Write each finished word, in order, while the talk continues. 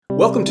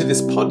Welcome to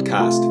this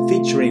podcast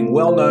featuring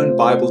well-known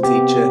Bible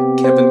teacher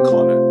Kevin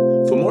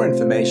Conner. For more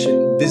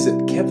information, visit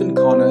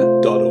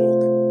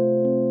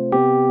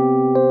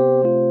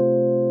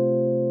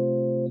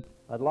kevinconner.org.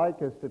 I'd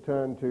like us to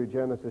turn to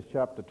Genesis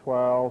chapter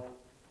 12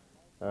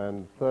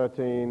 and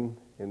 13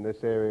 in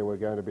this area we're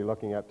going to be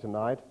looking at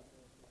tonight.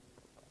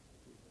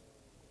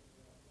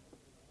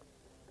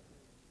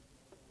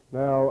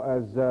 Now,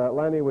 as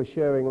Lanny was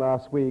sharing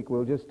last week,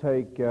 we'll just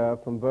take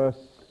from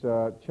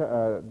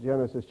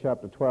Genesis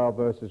chapter 12,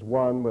 verses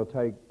 1. We'll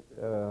take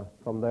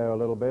from there a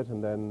little bit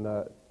and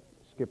then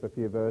skip a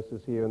few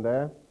verses here and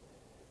there.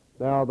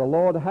 Now, the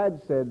Lord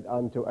had said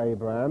unto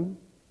Abraham,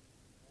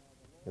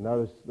 you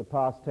notice the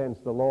past tense,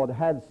 the Lord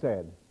had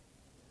said.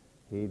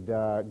 He'd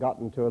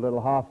gotten to a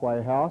little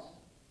halfway house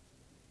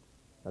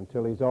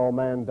until his old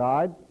man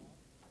died,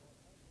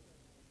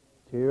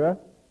 Terah.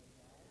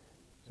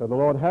 So the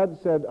Lord had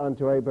said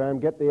unto Abraham,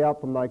 get thee out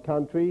from thy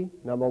country,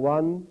 number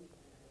one,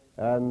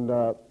 and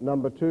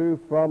number two,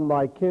 from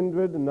thy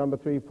kindred, and number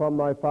three, from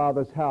thy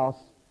father's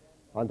house,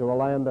 unto a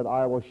land that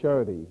I will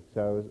show thee.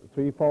 So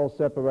threefold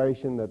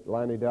separation that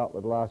Lanny dealt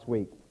with last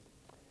week.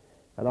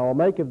 And I will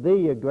make of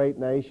thee a great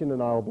nation,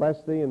 and I will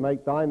bless thee, and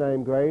make thy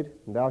name great,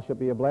 and thou shalt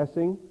be a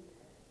blessing.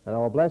 And I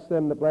will bless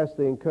them that bless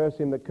thee, and curse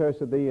him that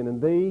curseth thee, and in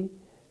thee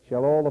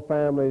shall all the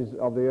families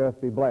of the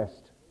earth be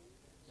blessed.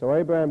 So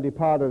Abraham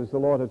departed as the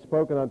Lord had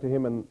spoken unto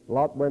him, and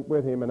Lot went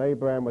with him, and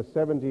Abraham was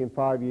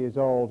 75 years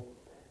old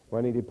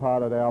when he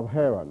departed out of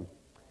Haran.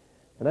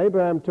 And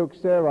Abraham took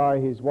Sarai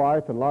his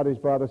wife, and Lot his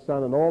brother's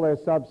son, and all their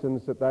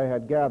substance that they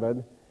had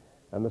gathered,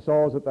 and the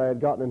souls that they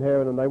had gotten in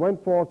Haran, and they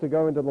went forth to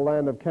go into the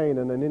land of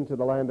Canaan, and into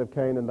the land of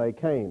Canaan they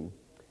came.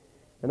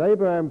 And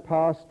Abraham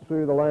passed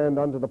through the land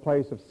unto the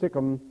place of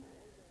Sichem,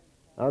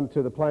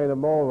 unto the plain of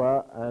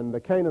Moreh, and the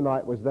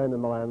Canaanite was then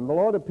in the land. And the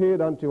Lord appeared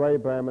unto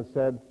Abraham and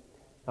said,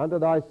 unto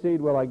thy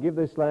seed will I give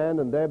this land,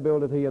 and there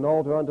builded he an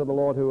altar unto the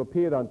Lord who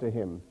appeared unto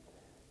him.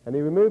 And he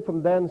removed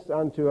from thence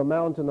unto a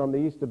mountain on the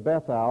east of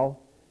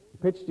Bethel,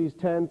 pitched his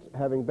tent,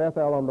 having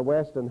Bethel on the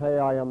west and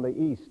Hai on the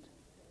east.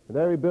 And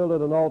there he builded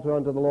an altar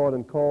unto the Lord,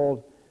 and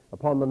called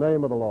upon the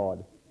name of the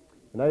Lord.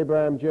 And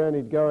Abraham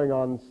journeyed going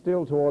on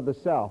still toward the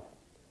south.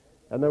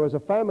 And there was a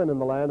famine in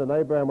the land, and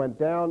Abraham went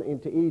down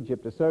into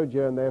Egypt to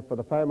sojourn there, for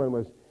the famine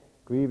was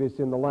grievous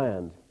in the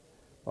land.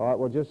 All right,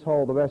 we'll just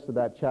hold the rest of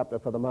that chapter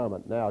for the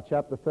moment. Now,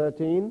 chapter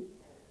 13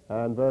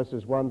 and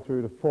verses 1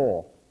 through to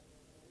 4.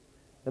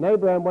 And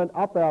Abraham went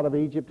up out of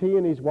Egypt, he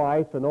and his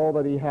wife, and all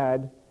that he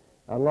had,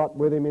 and Lot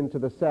with him into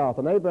the south.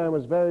 And Abraham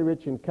was very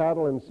rich in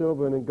cattle and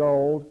silver and in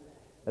gold.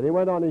 And he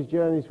went on his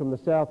journeys from the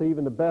south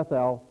even to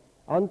Bethel,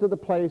 unto the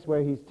place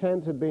where his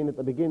tent had been at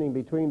the beginning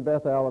between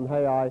Bethel and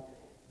Hai,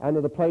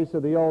 unto the place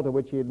of the altar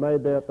which he had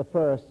made there at the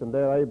first. And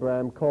there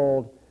Abraham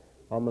called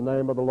on the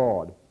name of the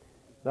Lord.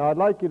 Now, I'd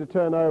like you to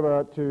turn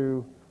over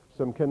to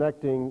some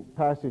connecting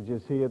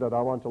passages here that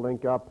I want to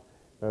link up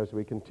as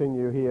we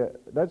continue here.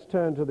 Let's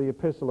turn to the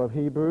Epistle of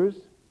Hebrews.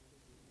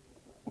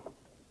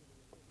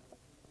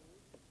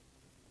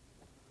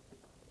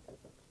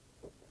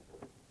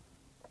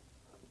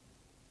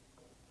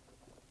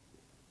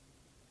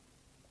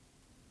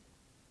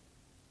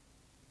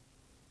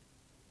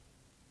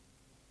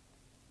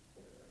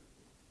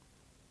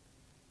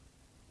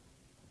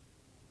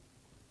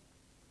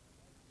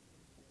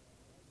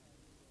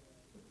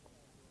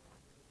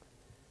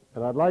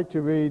 And I'd like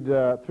to read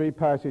three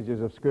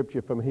passages of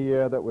Scripture from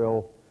here that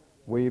we'll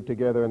weave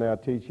together in our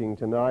teaching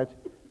tonight.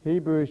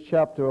 Hebrews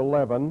chapter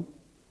 11,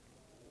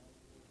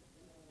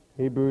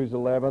 Hebrews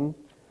 11,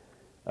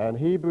 and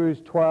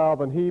Hebrews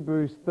 12 and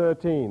Hebrews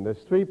 13.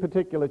 There's three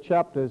particular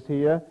chapters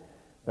here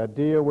that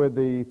deal with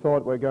the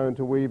thought we're going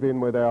to weave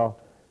in with our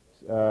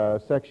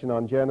section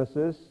on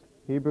Genesis.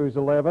 Hebrews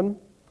 11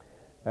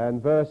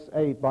 and verse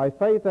 8. By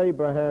faith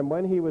Abraham,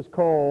 when he was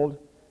called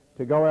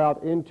to go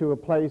out into a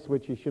place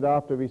which he should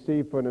after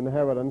receive for an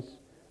inheritance,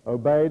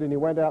 obeyed, and he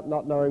went out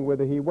not knowing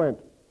whither he went.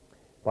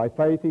 By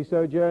faith he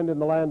sojourned in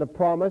the land of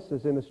promise,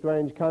 as in a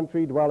strange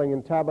country, dwelling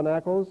in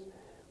tabernacles,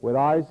 with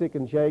Isaac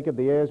and Jacob,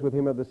 the heirs with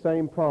him of the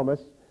same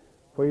promise.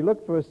 For he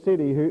looked for a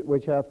city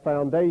which hath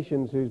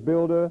foundations, whose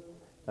builder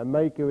and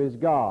maker is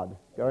God.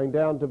 Going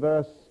down to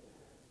verse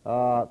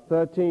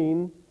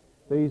 13,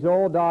 these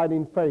all died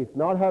in faith,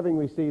 not having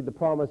received the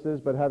promises,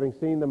 but having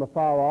seen them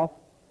afar off,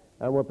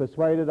 and were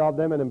persuaded of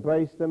them, and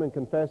embraced them, and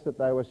confessed that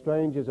they were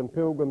strangers and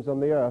pilgrims on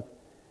the earth.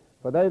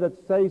 For they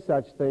that say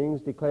such things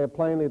declare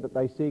plainly that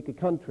they seek a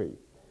country.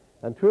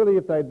 And truly,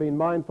 if they'd been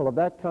mindful of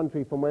that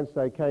country from whence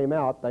they came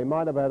out, they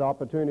might have had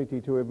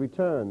opportunity to have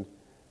returned.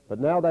 But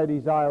now they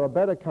desire a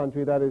better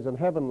country, that is, an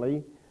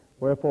heavenly.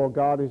 Wherefore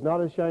God is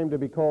not ashamed to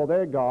be called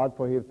their God,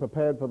 for he has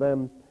prepared for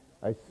them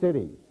a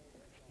city.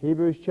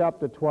 Hebrews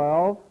chapter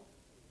 12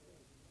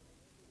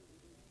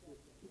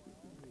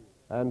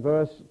 and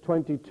verse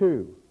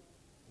 22.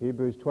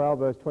 Hebrews 12,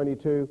 verse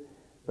 22,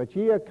 but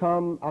ye are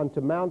come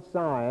unto Mount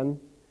Zion,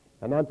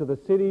 and unto the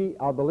city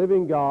of the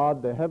living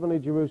God, the heavenly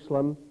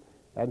Jerusalem,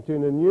 and to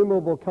an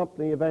innumerable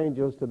company of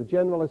angels, to the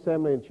general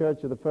assembly and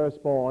church of the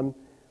firstborn,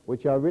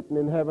 which are written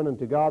in heaven, and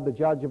to God the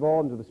judge of all,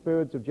 and to the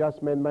spirits of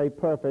just men made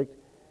perfect,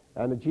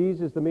 and to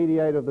Jesus the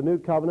mediator of the new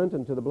covenant,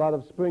 and to the blood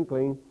of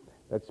sprinkling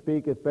that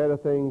speaketh better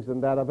things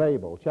than that of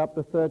Abel.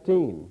 Chapter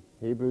 13,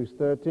 Hebrews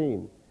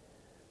 13,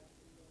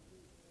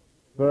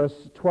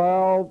 verse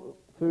 12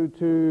 through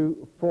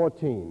to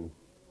 14.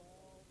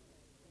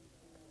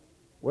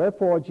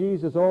 Wherefore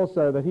Jesus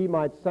also, that he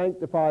might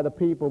sanctify the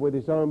people with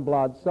his own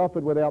blood,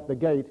 suffered without the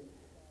gate.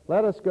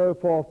 Let us go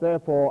forth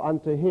therefore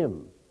unto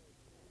him,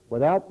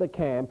 without the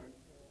camp,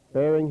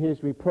 bearing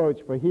his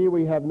reproach. For here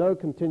we have no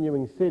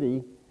continuing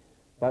city,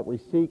 but we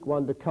seek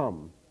one to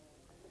come.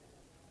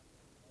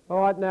 All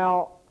right,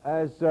 now,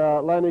 as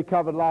Lenny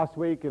covered last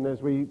week, and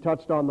as we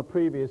touched on the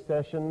previous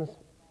sessions,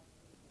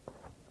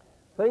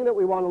 the thing that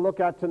we want to look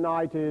at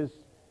tonight is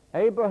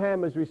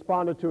Abraham has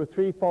responded to a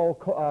threefold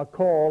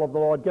call of the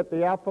Lord. Get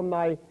thee out from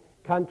thy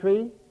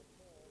country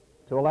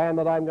to a land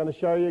that I'm going to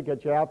show you.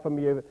 Get you out from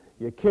your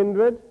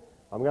kindred.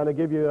 I'm going to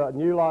give you a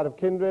new light of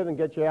kindred, and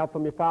get you out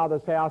from your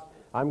father's house.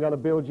 I'm going to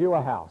build you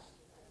a house.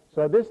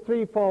 So this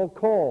threefold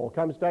call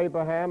comes to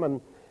Abraham,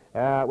 and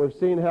we've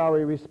seen how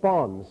he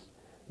responds.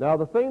 Now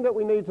the thing that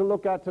we need to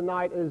look at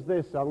tonight is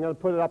this. I'm going to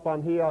put it up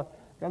on here. I'm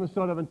going to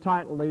sort of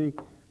entitle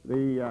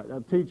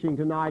the teaching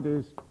tonight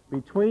is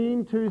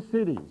Between Two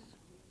Cities.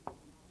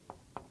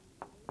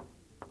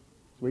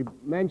 We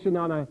mentioned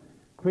on a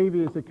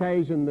previous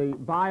occasion the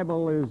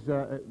Bible is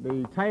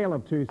the tale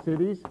of two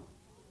cities,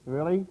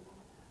 really.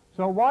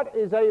 So what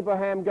is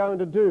Abraham going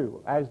to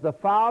do as the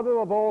father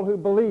of all who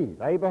believe?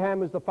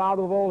 Abraham is the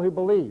father of all who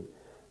believe.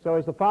 So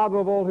as the father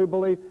of all who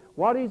believe,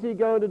 what is he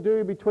going to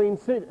do between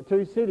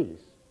two cities?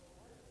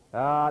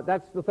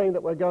 That's the thing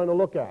that we're going to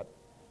look at.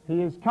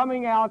 He is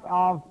coming out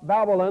of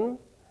Babylon,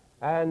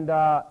 and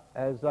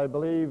as I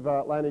believe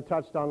Lanny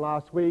touched on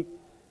last week,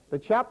 the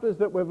chapters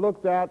that we've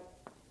looked at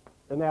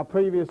in our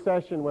previous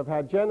session, we've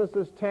had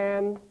Genesis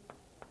 10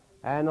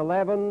 and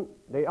 11,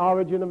 the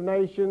origin of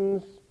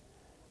nations,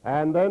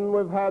 and then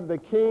we've had the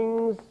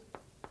kings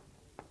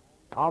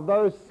of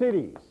those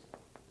cities.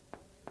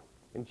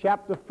 In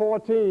chapter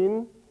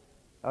 14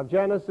 of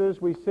Genesis,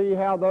 we see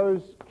how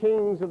those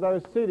kings of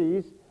those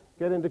cities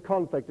get into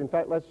conflict. In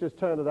fact, let's just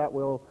turn to that.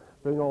 We'll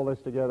bring all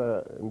this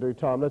together in due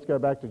time. Let's go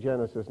back to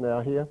Genesis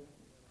now here.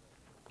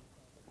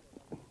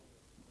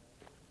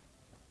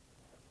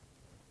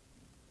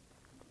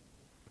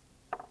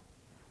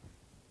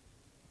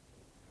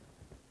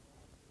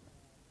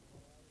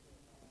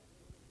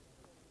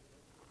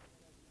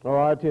 All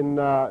right, in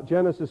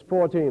Genesis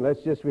 14,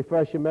 let's just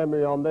refresh your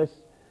memory on this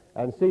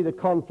and see the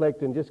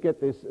conflict and just get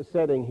this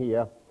setting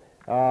here.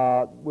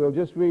 We'll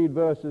just read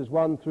verses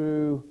 1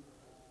 to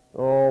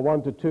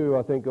 2,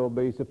 I think will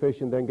be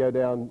sufficient, then go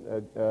down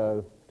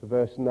to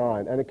verse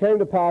 9. And it came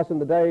to pass in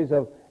the days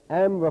of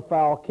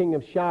Amraphel, king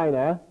of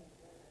Shinar,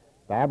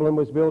 Babylon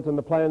was built in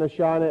the plain of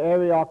Shinar,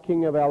 Arioch,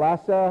 king of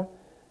Ellasar,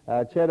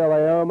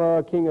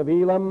 Chedorlaomer, king of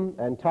Elam,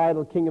 and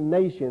Tidal, king of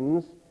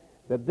nations,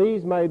 that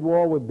these made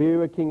war with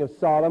Bera, king of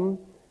Sodom,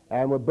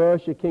 and with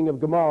Bersha, king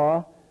of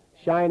Gomorrah,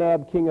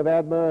 Shinab, king of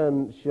Admah,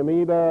 and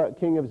Shemeba,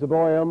 king of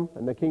Zeboim,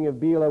 and the king of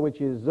Bela,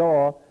 which is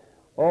Zor.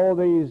 All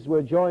these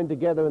were joined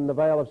together in the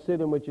vale of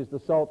Siddim, which is the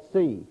Salt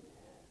Sea.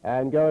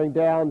 And going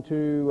down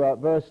to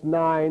verse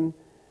 9,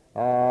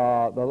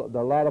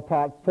 the latter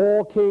part,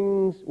 4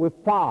 kings with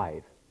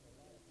 5.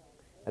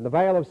 And the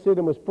vale of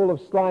Siddim was full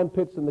of slime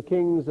pits, and the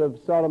kings of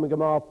Sodom and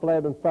Gomorrah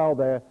fled and fell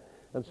there,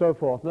 and so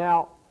forth.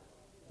 Now,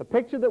 the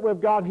picture that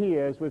we've got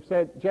here, as we've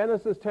said,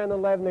 Genesis 10 and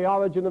 11, the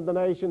origin of the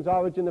nations,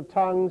 origin of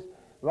tongues,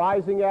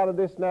 rising out of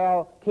this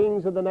now,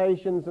 kings of the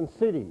nations and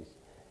cities.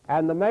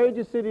 And the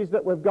major cities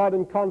that we've got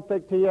in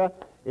conflict here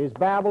is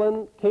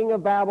Babylon, king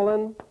of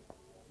Babylon,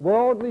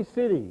 worldly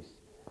cities,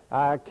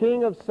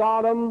 king of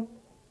Sodom,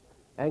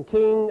 and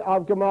king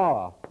of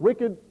Gomorrah,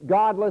 wicked,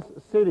 godless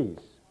cities,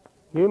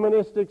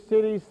 humanistic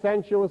cities,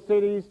 sensual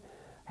cities,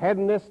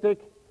 hedonistic,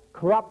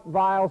 corrupt,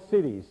 vile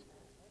cities.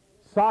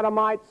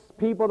 Sodomites,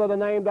 people that are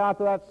named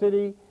after that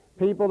city,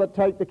 people that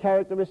take the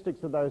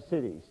characteristics of those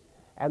cities.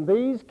 And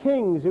these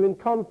kings are in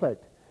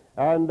conflict.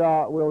 And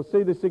we'll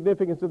see the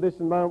significance of this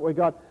in a moment. We've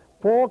got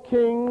 4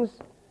 kings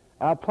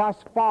plus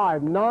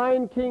 5,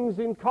 9 kings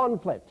in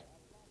conflict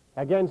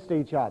against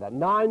each other,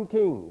 9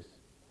 kings.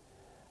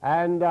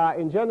 And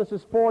in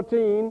Genesis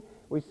 14,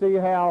 we see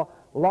how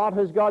Lot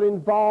has got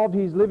involved.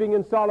 He's living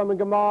in Sodom and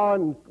Gomorrah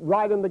and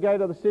right in the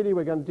gate of the city.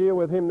 We're going to deal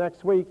with him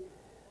next week.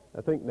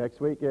 I think next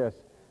week, yes.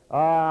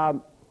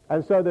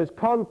 And so there's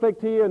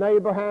conflict here, and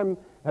Abraham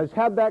has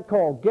had that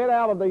call. Get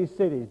out of these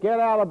cities. Get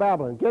out of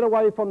Babylon. Get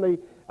away from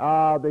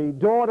the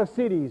daughter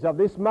cities of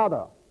this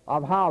mother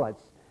of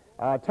harlots,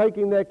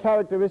 taking their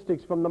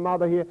characteristics from the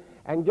mother here,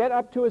 and get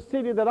up to a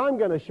city that I'm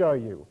going to show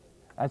you.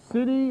 A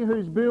city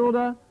whose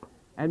builder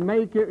and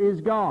maker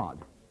is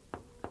God.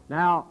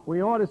 Now,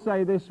 we ought to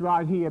say this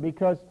right here,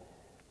 because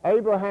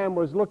Abraham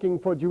was looking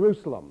for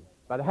Jerusalem.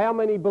 But how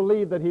many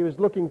believe that he was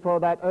looking for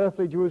that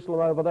earthly Jerusalem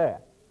over there?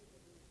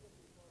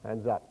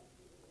 Hands up.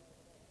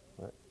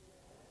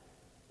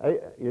 Hey,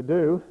 you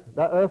do?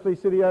 That earthly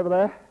city over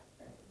there?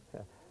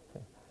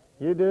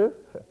 You do?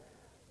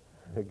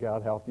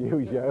 God help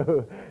you,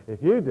 Joe,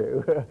 if you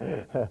do.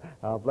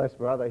 I'll bless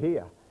brother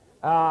here.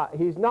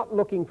 He's not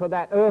looking for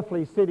that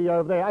earthly city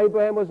over there.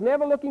 Abraham was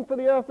never looking for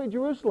the earthly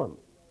Jerusalem.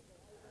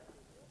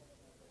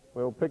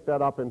 We'll pick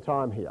that up in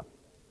time here.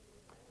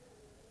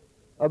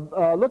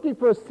 Looking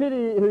for a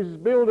city whose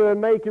builder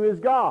and maker is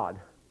God.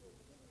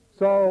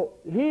 So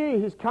here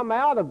he's come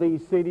out of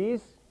these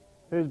cities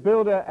whose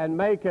builder and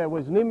maker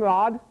was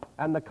Nimrod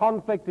and the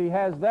conflict he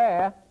has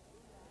there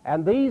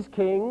and these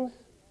kings.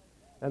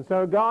 And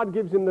so God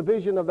gives him the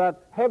vision of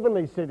that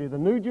heavenly city, the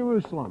New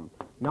Jerusalem,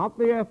 not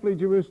the earthly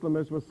Jerusalem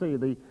as we'll see,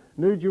 the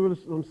New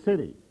Jerusalem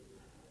city.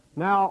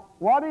 Now,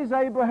 what is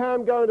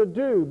Abraham going to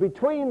do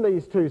between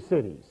these two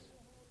cities?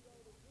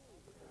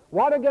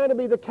 What are going to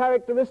be the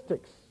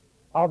characteristics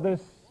of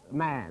this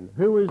man,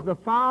 who is the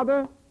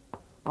father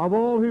of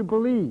all who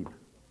believe?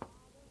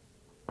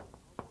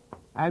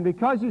 And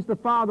because he's the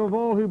father of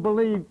all who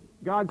believe,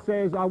 God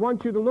says, I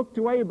want you to look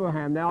to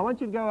Abraham. Now, I want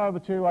you to go over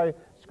to a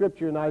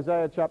scripture in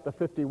Isaiah chapter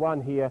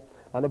 51 here,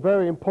 and a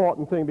very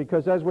important thing,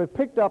 because as we've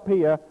picked up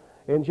here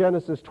in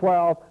Genesis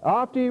 12,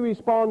 after he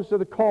responds to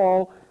the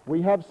call,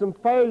 we have some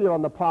failure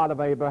on the part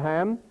of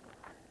Abraham.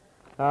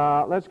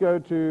 Let's go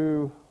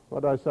to,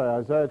 what did I say,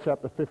 Isaiah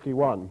chapter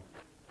 51.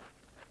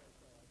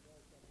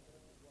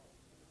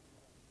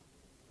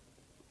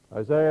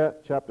 Isaiah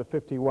chapter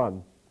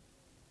 51.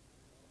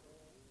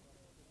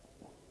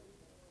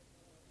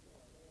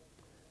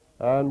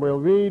 And we'll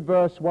read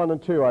verse 1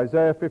 and 2,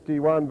 Isaiah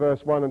 51,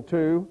 verse 1 and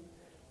 2.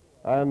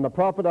 And the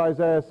prophet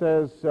Isaiah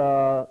says,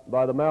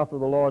 by the mouth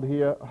of the Lord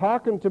here,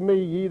 Hearken to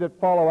me, ye that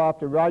follow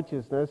after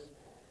righteousness,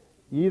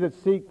 ye that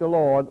seek the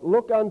Lord.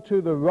 Look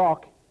unto the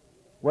rock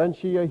when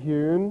she are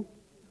hewn,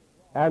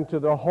 and to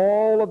the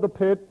hole of the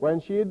pit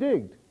when she are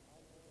digged.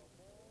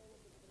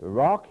 The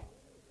rock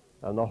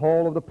and the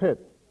hole of the pit.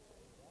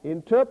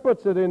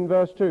 Interprets it in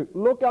verse 2.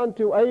 Look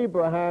unto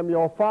Abraham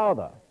your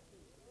father,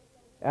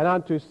 and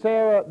unto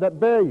Sarah that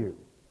bare you.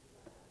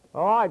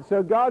 All right,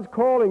 so God's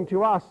calling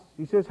to us.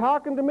 He says,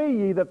 Hearken to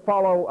me, ye that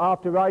follow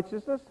after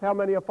righteousness. How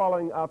many are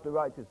following after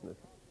righteousness?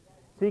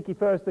 Seek ye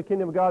first the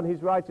kingdom of God and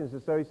his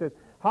righteousness. So he says,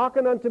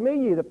 Hearken unto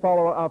me, ye that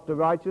follow after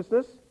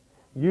righteousness.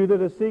 You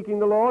that are seeking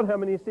the Lord, how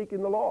many are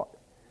seeking the Lord?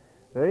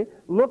 See?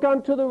 Look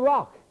unto the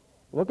rock.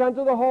 Look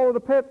unto the hole of the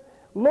pit.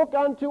 Look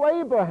unto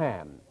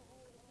Abraham.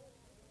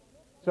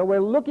 So we're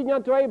looking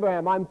unto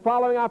Abraham. I'm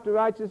following after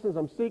righteousness.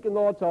 I'm seeking the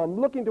Lord, so I'm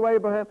looking to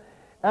Abraham.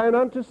 And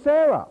unto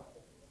Sarah,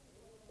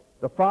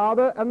 the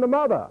father and the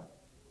mother.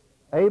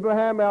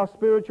 Abraham, our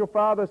spiritual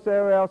father,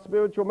 Sarah, our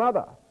spiritual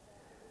mother.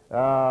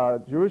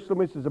 Jerusalem,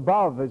 which is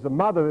above, as the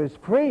mother, is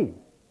free.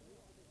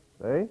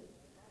 See?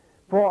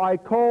 For I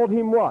called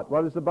him what?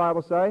 What does the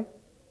Bible say?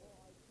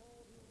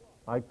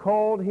 I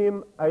called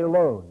him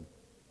alone.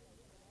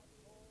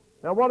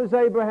 Now what does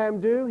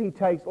Abraham do? He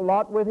takes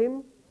Lot with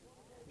him.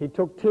 He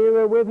took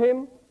Terah with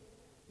him.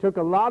 Took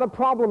a lot of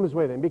problems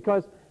with him,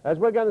 because as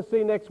we're going to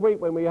see next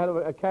week when we have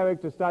a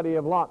character study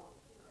of Lot,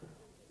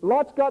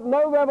 Lot's got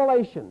no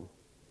revelation.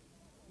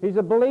 He's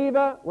a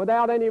believer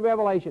without any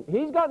revelation.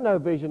 He's got no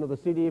vision of the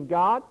city of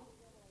God.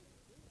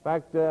 In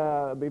fact,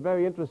 it'd be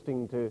very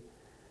interesting to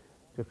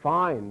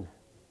find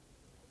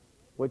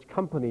which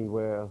company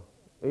we're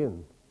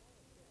in.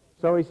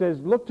 So he says,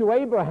 look to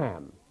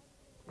Abraham,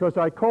 because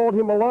I called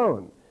him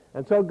alone.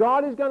 And so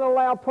God is going to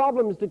allow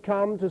problems to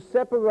come to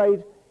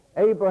separate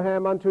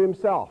Abraham unto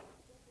himself.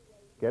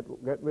 Get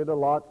rid of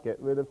Lot, get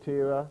rid of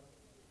Terah,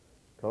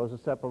 cause a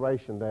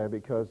separation there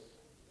because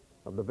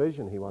of the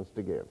vision he wants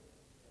to give.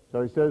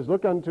 So he says,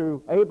 look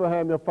unto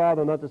Abraham your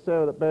father, and unto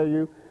Sarah that bare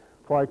you,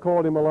 for I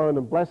called him alone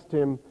and blessed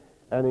him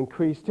and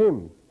increased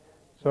him.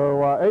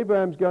 So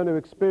Abraham's going to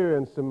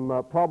experience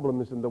some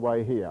problems in the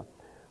way here.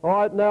 All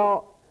right,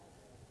 now,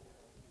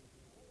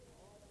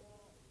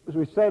 as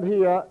we said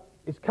here,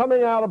 he's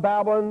coming out of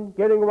Babylon,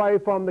 getting away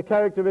from the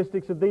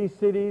characteristics of these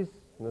cities.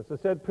 And as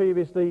I said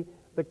previously,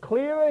 the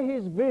clearer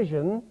his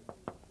vision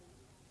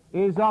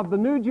is of the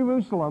New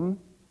Jerusalem,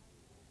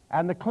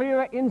 and the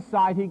clearer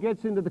insight he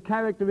gets into the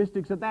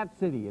characteristics of that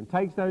city and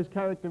takes those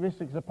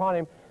characteristics upon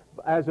him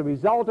as a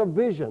result of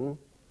vision,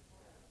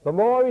 the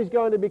more he's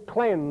going to be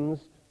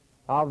cleansed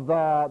of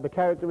the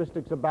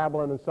characteristics of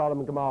Babylon and Sodom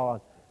and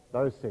Gomorrah,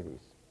 those cities.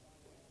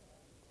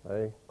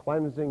 A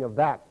cleansing of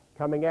that,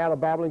 coming out of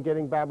Babylon,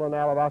 getting Babylon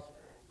out of us,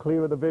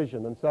 clear of the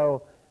vision. And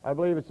so I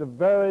believe it's a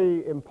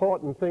very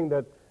important thing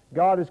that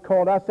God has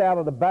called us out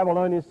of the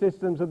Babylonian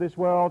systems of this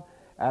world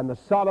and the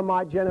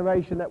Sodomite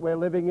generation that we're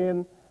living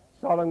in,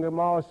 Sodom and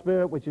Gomorrah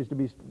spirit, which is to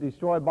be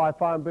destroyed by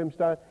fire and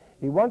brimstone.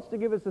 He wants to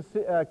give us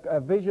a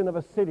vision of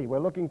a city. We're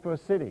looking for a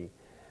city.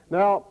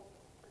 Now,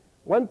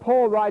 when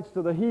Paul writes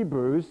to the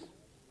Hebrews,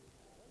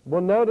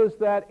 we'll notice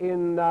that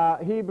in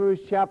Hebrews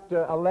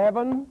chapter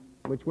 11,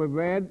 which we've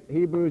read,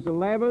 Hebrews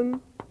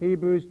 11,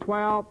 Hebrews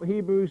 12,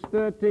 Hebrews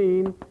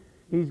 13,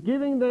 he's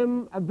giving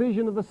them a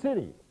vision of the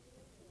city.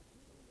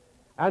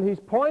 And he's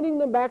pointing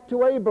them back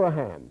to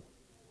Abraham.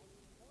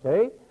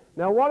 See?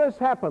 Now what has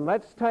happened?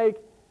 Let's take,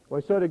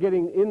 we're sort of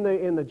getting in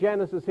the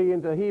Genesis here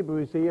into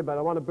Hebrews here, but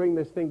I want to bring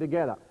this thing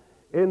together.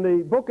 In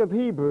the book of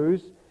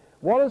Hebrews,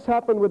 What has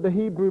happened with the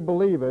Hebrew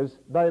believers?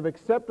 They've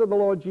accepted the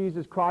Lord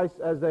Jesus Christ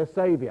as their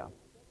Savior.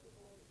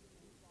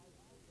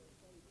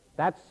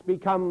 That's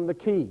become the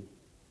key.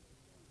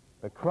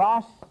 The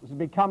cross has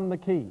become the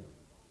key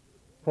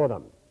for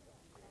them.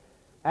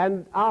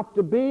 And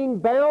after being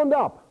bound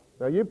up,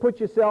 now you put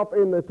yourself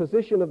in the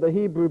position of the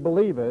Hebrew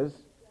believers,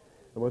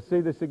 and we'll see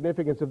the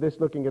significance of this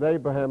looking at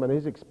Abraham and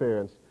his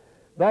experience.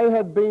 They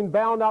had been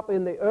bound up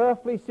in the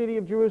earthly city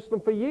of Jerusalem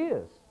for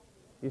years.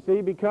 You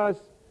see, because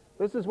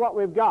this is what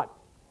we've got.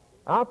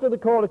 After the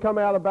call to come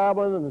out of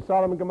Babylon and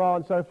Sodom and Gomorrah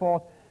and so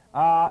forth,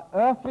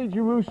 earthly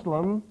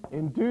Jerusalem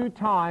in due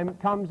time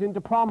comes into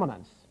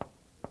prominence.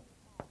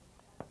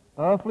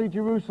 Earthly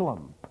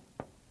Jerusalem.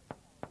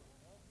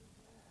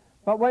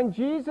 But when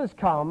Jesus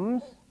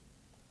comes,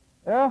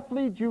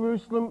 earthly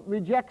Jerusalem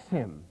rejects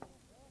him.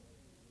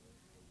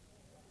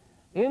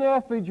 In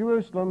earthly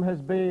Jerusalem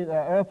has been,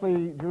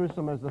 earthly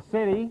Jerusalem as the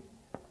city,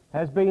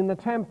 has been the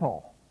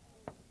temple.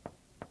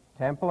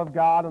 Temple of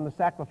God and the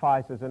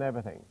sacrifices and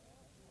everything.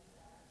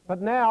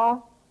 But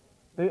now,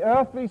 the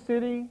earthly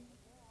city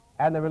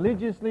and the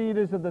religious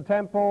leaders of the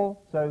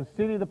temple, so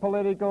city the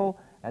political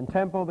and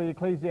temple the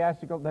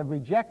ecclesiastical, they've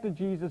rejected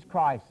Jesus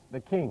Christ,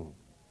 the King.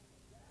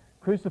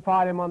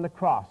 Crucified him on the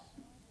cross.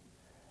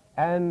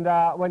 And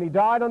when he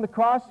died on the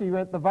cross, he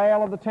rent the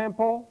veil of the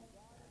temple.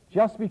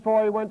 Just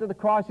before he went to the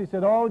cross, he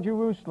said, "Oh,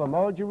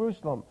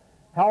 Jerusalem,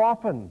 how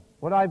often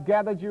would I have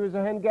gathered you as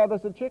a hen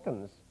gathers the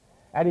chickens?"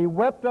 And he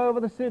wept over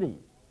the city.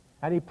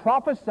 And he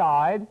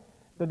prophesied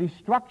the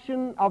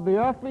destruction of the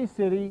earthly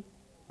city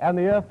and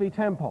the earthly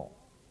temple.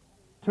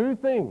 Two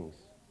things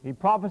he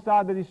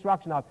prophesied the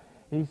destruction of.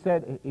 He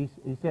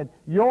said,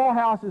 "Your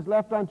house is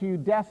left unto you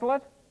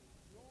desolate."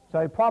 So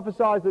he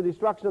prophesies the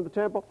destruction of the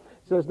temple.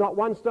 He says, "Not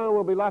one stone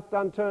will be left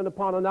unturned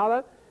upon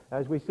another,"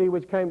 as we see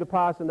which came to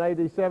pass in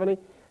AD 70.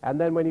 And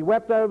then when he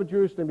wept over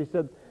Jerusalem, he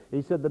said,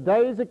 "The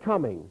days are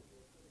coming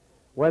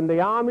when the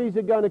armies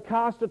are going to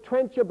cast a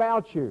trench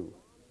about you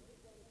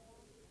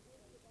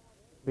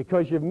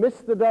because you've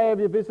missed the day of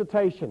your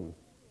visitation,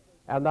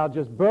 and they'll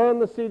just burn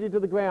the city to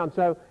the ground."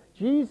 So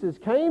Jesus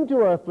came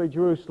to earthly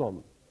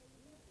Jerusalem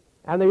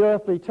and the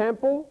earthly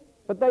temple,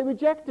 but they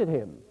rejected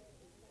him.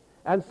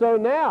 And so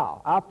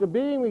now, after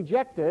being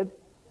rejected,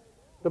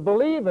 the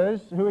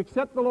believers who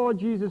accept the Lord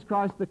Jesus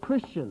Christ, the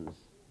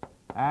Christians,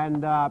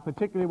 and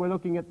particularly we're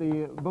looking at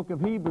the book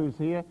of Hebrews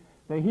here,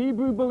 the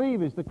Hebrew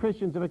believers, the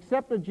Christians, have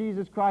accepted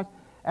Jesus Christ,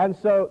 and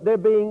so they're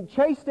being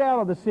chased out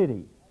of the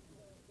city.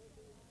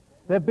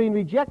 They've been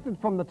rejected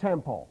from the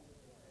temple.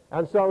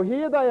 And so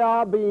here they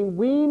are being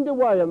weaned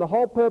away, and the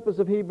whole purpose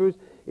of Hebrews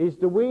is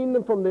to wean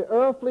them from the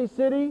earthly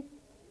city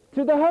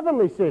to the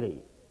heavenly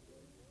city.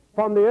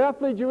 From the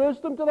earthly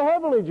Jerusalem to the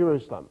heavenly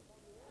Jerusalem.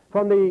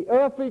 From the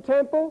earthly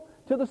temple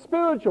to the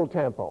spiritual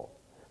temple.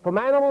 From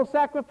animal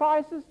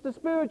sacrifices to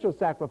spiritual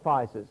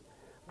sacrifices.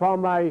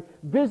 From a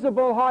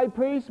visible high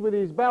priest with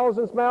his bells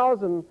and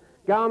smells and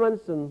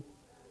garments and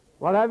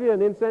what have you,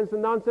 and incense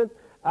and nonsense,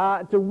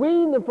 to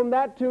wean them from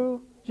that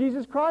to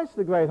Jesus Christ,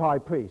 the great high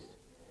priest.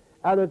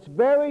 And it's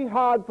very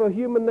hard for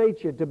human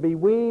nature to be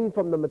weaned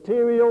from the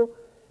material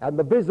and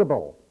the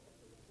visible.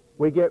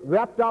 We get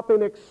wrapped up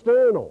in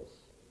externals.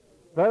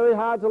 Very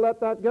hard to let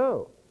that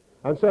go.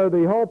 And so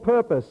the whole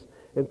purpose,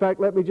 in fact,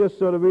 let me just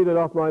sort of read it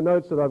off my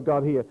notes that I've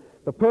got here.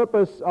 The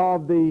purpose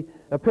of the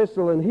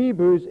epistle in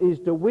Hebrews is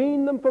to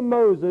wean them from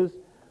Moses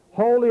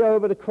wholly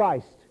over to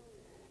Christ.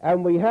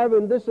 And we have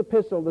in this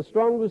epistle the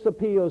strongest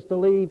appeals to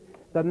leave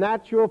the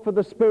natural for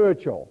the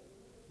spiritual,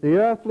 the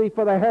earthly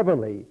for the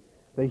heavenly,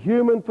 the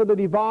human for the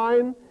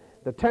divine,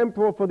 the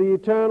temporal for the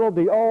eternal,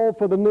 the old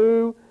for the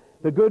new,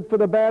 the good for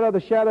the better, the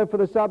shadow for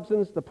the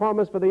substance, the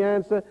promise for the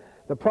answer,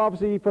 the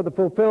prophecy for the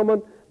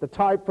fulfillment, the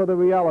type for the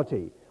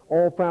reality,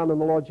 all found in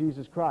the Lord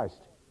Jesus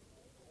Christ.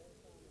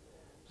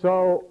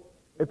 So,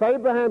 if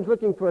Abraham's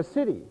looking for a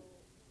city,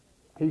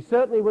 he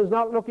certainly was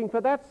not looking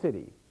for that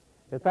city.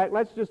 In fact,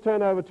 let's just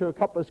turn over to a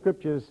couple of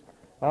scriptures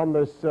on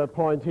this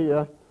point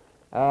here.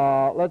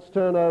 Let's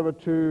turn over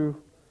to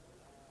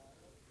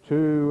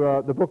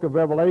the book of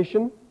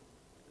Revelation.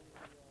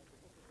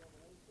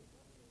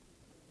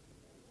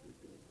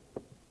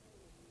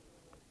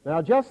 Now,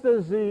 just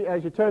as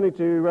you're turning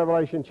to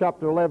Revelation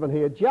chapter 11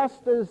 here,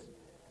 just as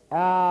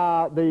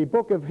the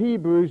book of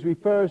Hebrews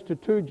refers to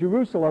two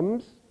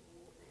Jerusalems,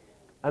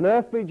 an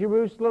earthly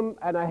Jerusalem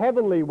and a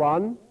heavenly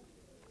one,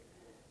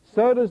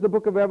 so does the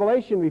book of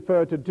Revelation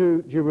refer to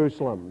two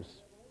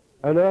Jerusalems,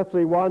 an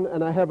earthly one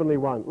and a heavenly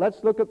one.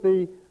 Let's look at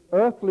the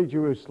earthly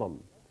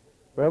Jerusalem.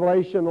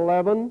 Revelation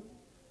 11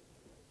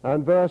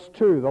 and verse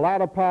 2, the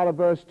latter part of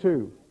verse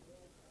 2.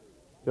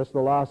 Just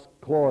the last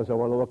clause I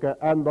want to look at.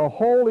 "And the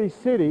holy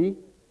city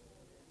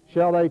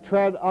shall they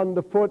tread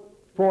underfoot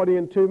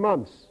 42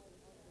 months."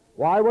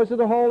 Why was it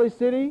a holy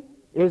city?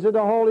 Is it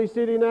a holy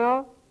city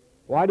now?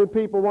 Why do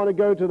people want to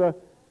go to the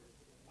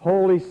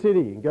holy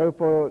city and go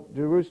for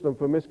Jerusalem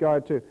for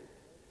misguided too?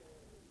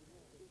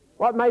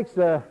 What makes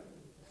a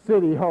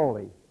city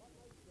holy?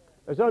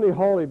 It's only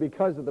holy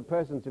because of the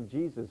presence of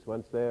Jesus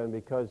once there, and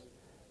because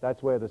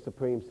that's where the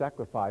supreme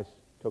sacrifice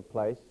took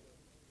place.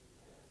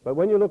 But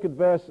when you look at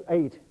verse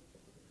 8,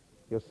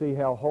 you'll see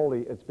how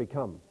holy it's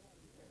become.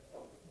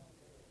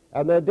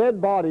 And their dead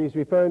bodies,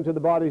 referring to the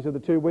bodies of the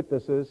two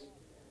witnesses,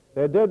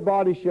 their dead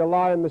bodies shall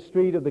lie in the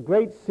street of the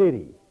great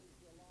city,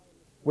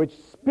 which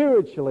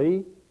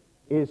spiritually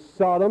is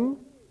Sodom.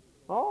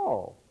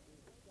 Oh,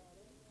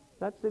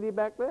 that city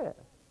back there.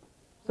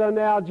 So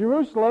now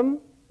Jerusalem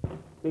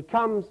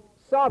becomes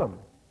Sodom,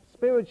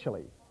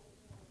 spiritually.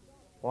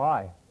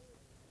 Why?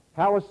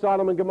 How was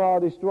Sodom and Gomorrah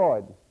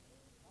destroyed?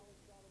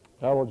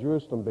 How will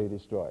Jerusalem be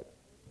destroyed?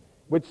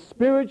 Which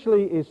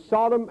spiritually is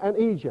Sodom and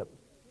Egypt.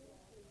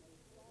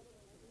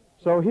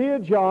 So here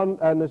John,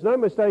 and there's no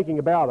mistaking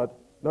about it,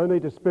 no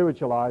need to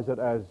spiritualize it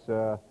as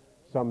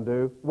some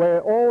do,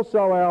 where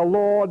also our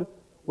Lord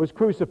was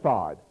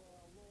crucified.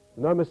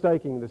 No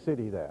mistaking the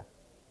city there.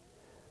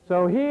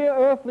 So here,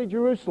 earthly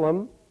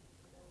Jerusalem,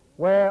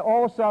 where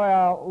also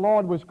our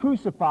Lord was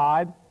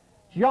crucified,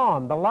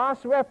 John, the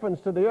last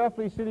reference to the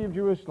earthly city of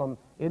Jerusalem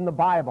in the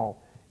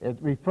Bible, it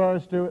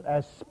refers to it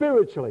as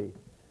spiritually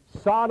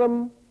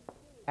Sodom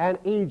and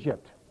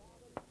Egypt.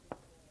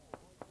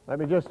 Let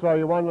me just throw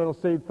you one little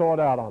seed thought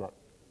out on it.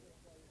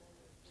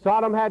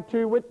 Sodom had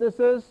two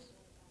witnesses,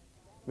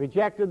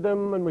 rejected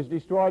them, and was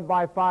destroyed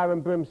by fire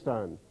and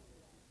brimstone.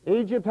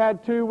 Egypt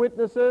had two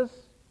witnesses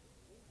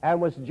and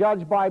was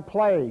judged by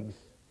plagues.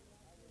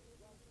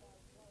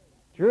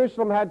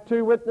 Jerusalem had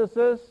two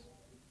witnesses,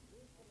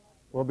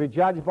 will be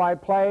judged by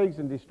plagues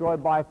and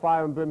destroyed by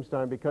fire and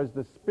brimstone, because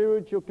the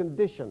spiritual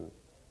condition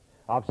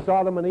of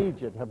Sodom and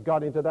Egypt have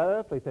got into that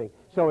earthly thing.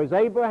 So is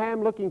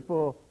Abraham looking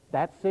for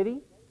that city?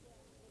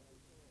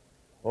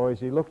 Or is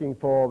he looking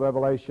for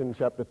Revelation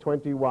chapter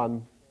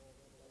 21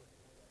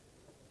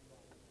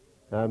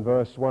 and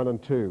verse 1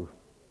 and 2?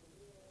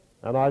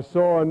 And I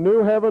saw a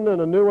new heaven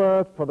and a new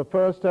earth, for the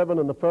first heaven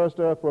and the first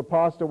earth were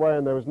passed away,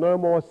 and there was no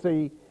more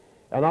sea.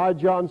 And I,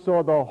 John,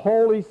 saw the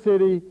holy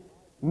city,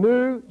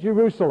 New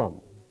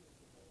Jerusalem,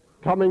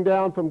 coming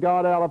down from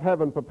God out of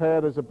heaven,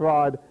 prepared as a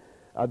bride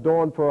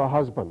adorned for her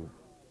husband.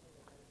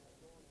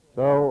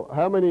 So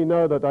how many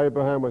know that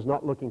Abraham was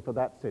not looking for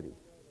that city?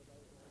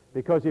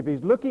 Because if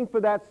he's looking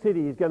for that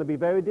city, he's going to be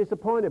very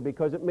disappointed,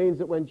 because it means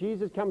that when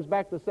Jesus comes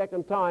back the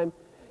second time,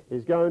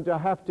 he's going to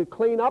have to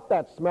clean up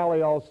that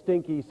smelly old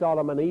stinky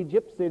Sodom and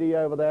Egypt city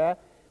over there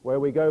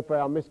where we go for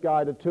our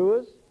misguided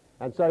tours,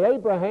 and say,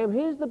 Abraham,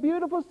 here's the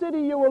beautiful city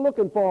you were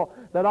looking for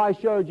that I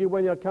showed you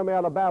when you come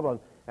out of Babylon.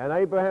 And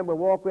Abraham will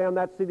walk around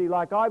that city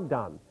like I've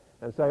done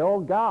and say, oh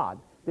God,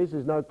 this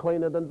is no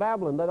cleaner than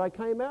Babylon that I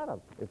came out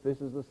of. If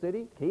this is the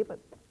city, keep it.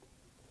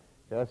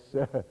 Yes,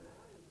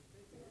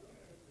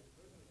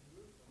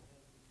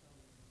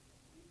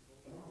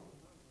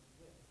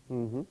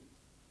 mm-hmm.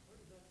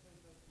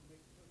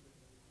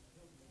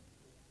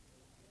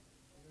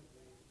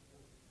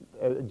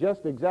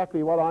 Just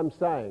exactly what I'm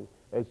saying.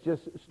 It's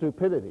just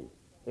stupidity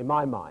in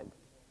my mind.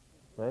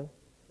 Right?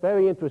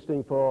 Very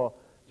interesting for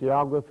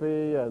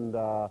geography and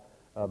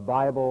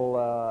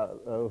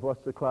Bible,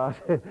 what's the class?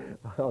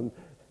 on,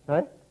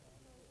 eh?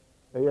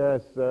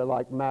 Yes,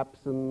 like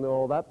maps and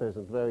all that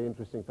business. Very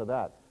interesting for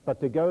that.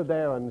 But to go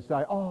there and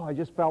say, oh, I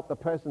just felt the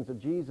presence of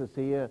Jesus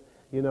here,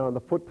 you know, and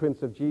the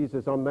footprints of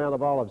Jesus on Mount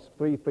of Olives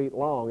 3 feet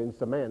long in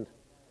cement,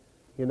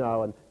 you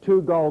know, and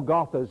 2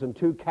 Golgothas and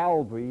 2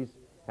 Calvaries,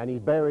 and he's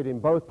buried in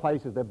both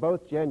places. They're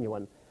both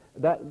genuine.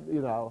 That,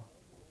 you know,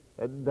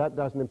 that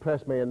doesn't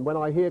impress me. And when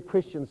I hear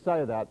Christians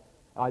say that,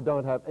 I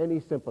don't have any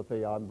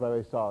sympathy. I'm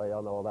very sorry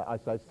on all that. I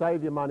say,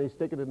 save your money,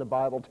 stick it in the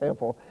Bible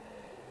temple,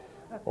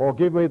 or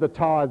give me the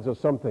tithes or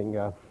something.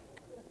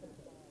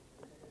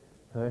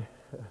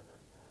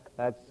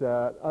 That's.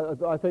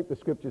 I think the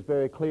Scripture's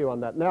very clear on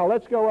that. Now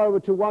let's go over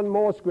to one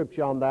more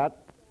Scripture on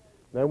that.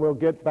 Then we'll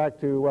get back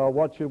to, well,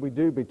 what should we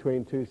do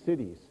between two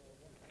cities?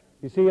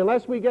 You see,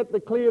 unless we get the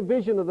clear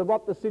vision of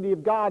what the city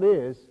of God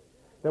is,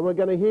 then we're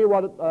going to hear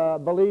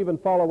believe and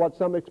follow what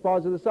some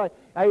expositors say.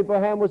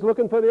 Abraham was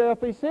looking for the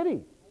earthly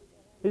city.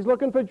 He's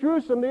looking for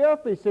Jerusalem, the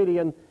earthly city,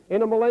 and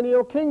in a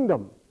millennial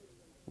kingdom.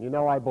 You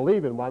know, I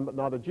believe in one, but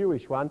not a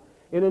Jewish one.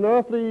 In an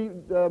earthly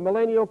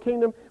millennial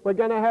kingdom, we're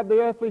going to have the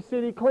earthly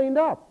city cleaned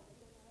up.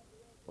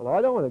 Well,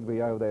 I don't want to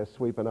be over there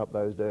sweeping up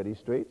those dirty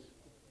streets.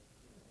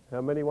 How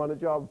many want a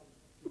job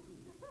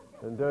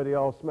in dirty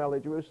old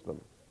smelly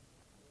Jerusalem?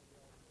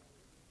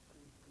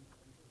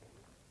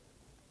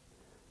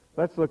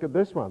 Let's look at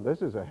this one.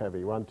 This is a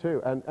heavy one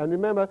too. And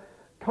remember,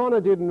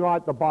 Connor didn't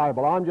write the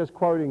Bible. I'm just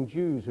quoting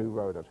Jews who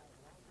wrote it.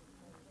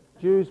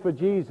 Jews for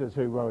Jesus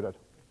who wrote it.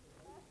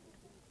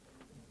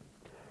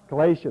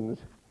 Galatians.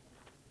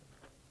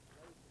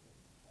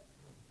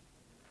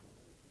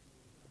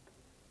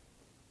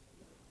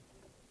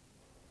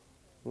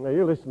 Now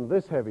you listen to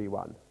this heavy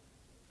one.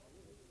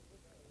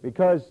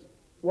 Because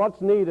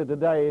what's needed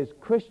today is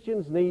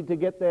Christians need to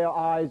get their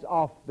eyes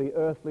off the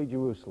earthly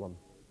Jerusalem.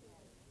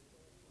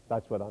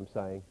 That's what I'm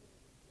saying.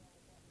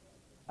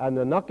 And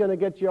they're not going to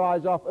get your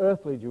eyes off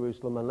earthly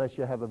Jerusalem unless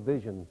you have a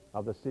vision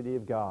of the city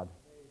of God.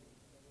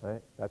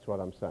 Right? That's what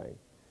I'm saying.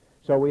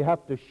 So we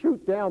have to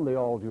shoot down the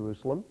old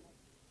Jerusalem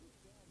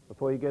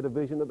before you get a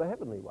vision of the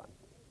heavenly one.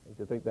 Don't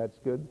you think that's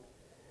good?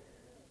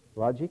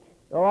 Logic.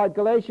 All right,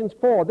 Galatians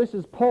 4. This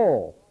is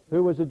Paul,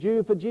 who was a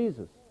Jew for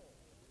Jesus.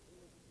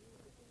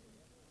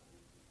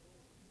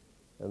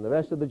 And the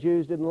rest of the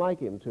Jews didn't like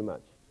him too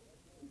much.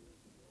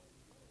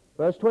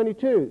 Verse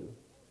 22.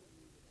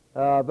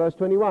 Verse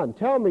 21.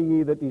 Tell me,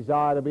 ye that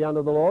desire to be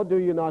under the law, do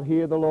you not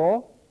hear the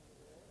law?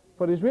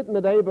 For it is written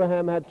that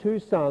Abraham had two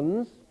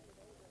sons,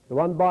 the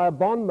one by a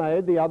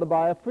bondmaid, the other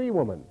by a free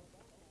woman.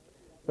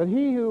 But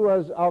he who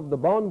was of the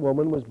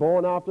bondwoman was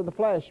born after the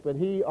flesh, but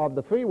he of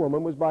the free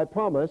woman was by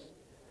promise,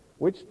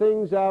 which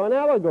things are an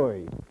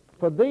allegory.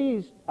 For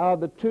these are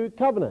the two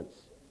covenants.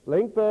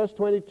 Link verse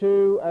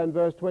 22 and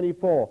verse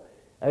 24.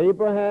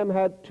 Abraham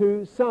had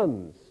two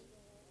sons.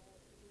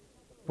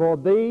 For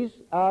these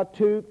are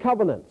two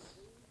covenants.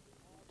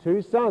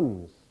 Two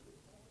sons,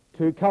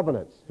 two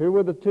covenants. Who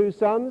were the two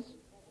sons?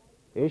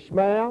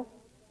 Ishmael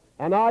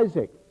and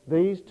Isaac.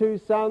 These two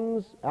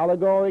sons,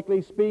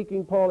 allegorically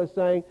speaking, Paul is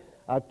saying,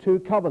 are two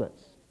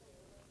covenants.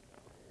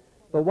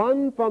 The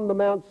one from the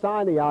Mount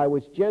Sinai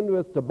which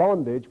gendereth to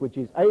bondage, which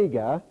is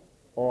Agar,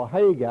 or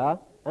Hagar,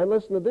 and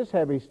listen to this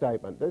heavy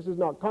statement. This is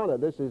not Connor,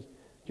 this is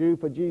Jew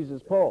for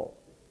Jesus Paul.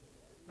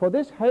 For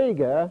this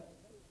Hagar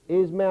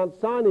is Mount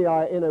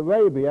Sinai in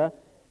Arabia,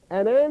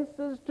 and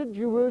answers to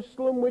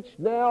Jerusalem, which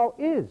now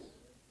is,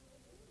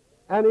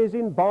 and is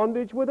in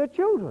bondage with her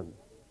children.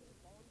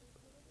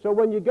 So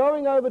when you're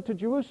going over to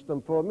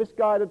Jerusalem for a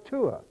misguided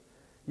tour,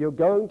 you're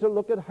going to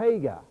look at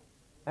Hagar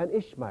and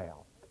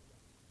Ishmael.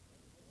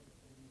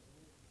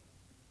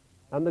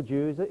 And the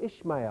Jews are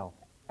Ishmael,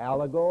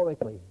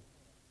 allegorically.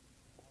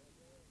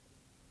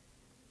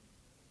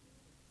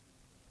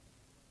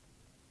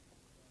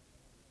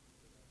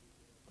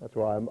 That's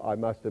why I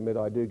must admit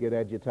I do get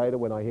agitated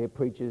when I hear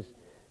preachers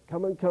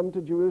come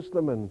to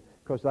Jerusalem, and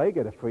of course they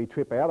get a free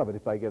trip out of it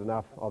if they get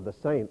enough of the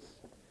saints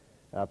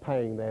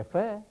paying their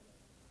fare.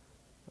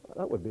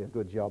 That would be a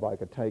good job I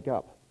could take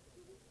up.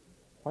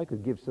 If I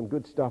could give some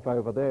good stuff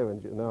over there,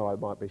 and I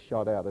might be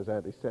shot out as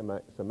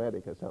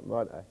anti-Semitic or something,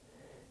 right?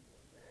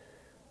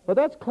 But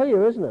that's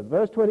clear, isn't it?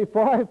 Verse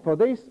 25, for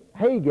this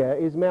Hagar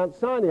is Mount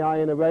Sinai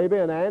in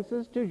Arabia, and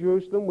answers to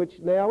Jerusalem, which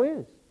now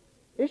is.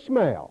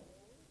 Ishmael,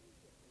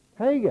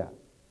 Hagar,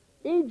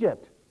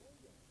 Egypt.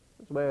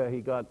 That's where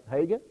he got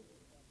Hagar.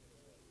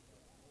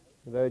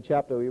 The very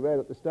chapter we read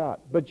at the start.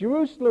 But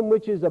Jerusalem,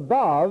 which is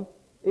above,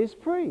 is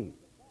free,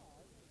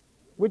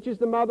 which is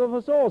the mother of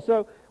us all.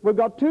 So we've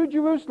got two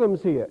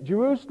Jerusalems here.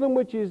 Jerusalem,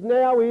 which is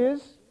now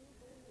is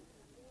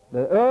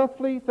the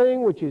earthly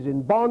thing, which is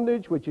in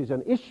bondage, which is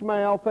an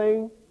Ishmael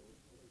thing.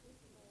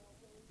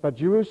 But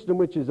Jerusalem,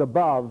 which is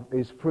above,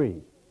 is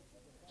free.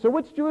 So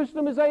which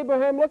Jerusalem is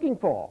Abraham looking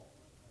for?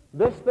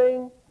 This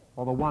thing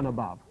or the one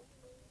above?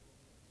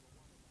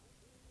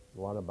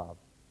 The one above.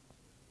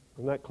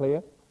 Isn't that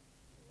clear?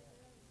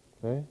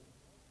 Okay?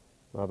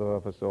 Mother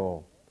of us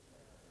all.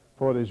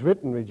 For it is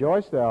written,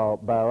 rejoice thou,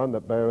 barren,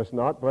 that bearest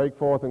not, break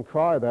forth and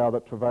cry, thou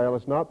that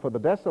travailest not, for the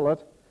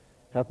desolate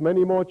hath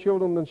many more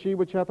children than she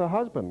which hath a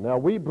husband. Now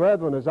we,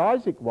 brethren, as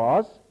Isaac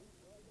was,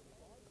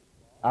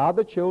 are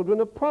the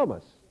children of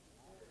promise.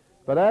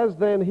 But as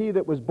then he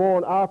that was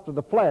born after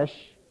the flesh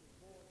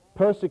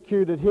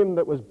persecuted him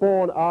that was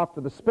born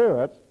after the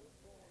Spirit,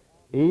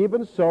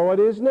 even so it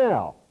is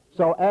now.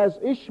 So as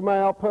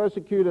Ishmael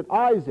persecuted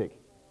Isaac,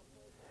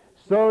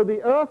 so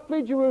the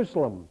earthly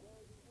Jerusalem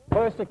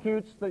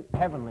persecutes the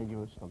heavenly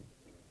Jerusalem.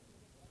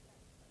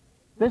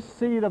 This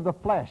seed of the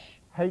flesh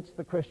hates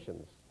the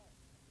Christians.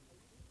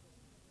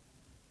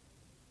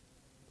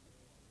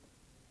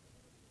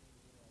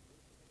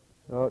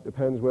 Oh, it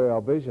depends where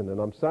our vision, and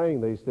I'm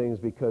saying these things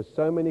because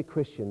so many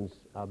Christians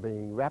are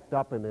being wrapped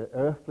up in the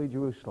earthly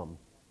Jerusalem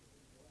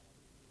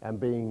and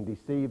being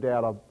deceived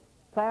out of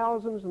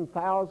thousands and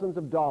thousands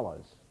of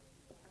dollars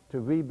to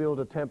rebuild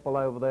a temple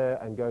over there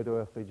and go to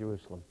earthly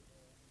Jerusalem.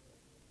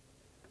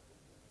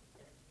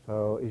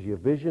 So is your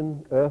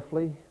vision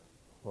earthly,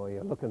 or are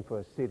you looking for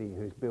a city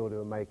whose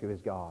builder and maker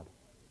is God?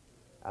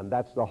 And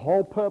that's the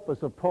whole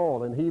purpose of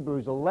Paul in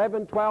Hebrews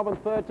 11, 12,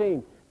 and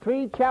 13.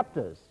 3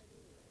 chapters.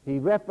 He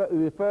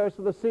refers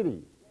to the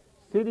city.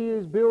 City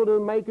whose builder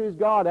and maker is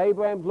God.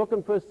 Abraham's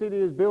looking for a city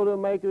whose builder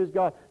and maker is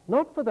God.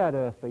 Not for that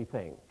earthly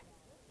thing.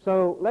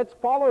 So let's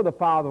follow the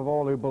Father of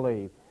all who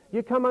believe.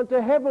 You come unto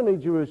heavenly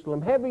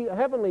Jerusalem,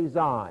 heavenly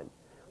Zion.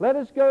 Let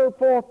us go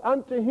forth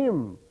unto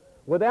him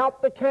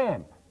without the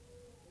camp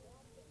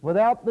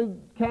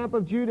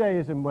of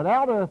Judaism,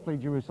 without earthly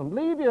Jerusalem.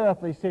 Leave your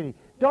earthly city.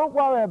 Don't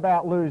worry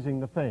about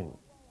losing the thing.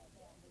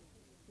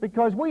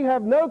 Because we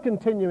have no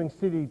continuing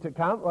city to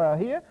come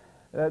here,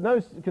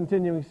 no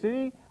continuing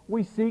city.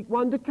 We seek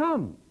one to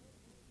come.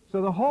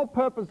 So the whole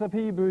purpose of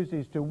Hebrews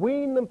is to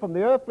wean them from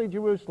the earthly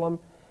Jerusalem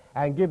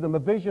and give them a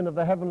vision of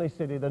the heavenly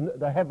city,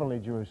 the heavenly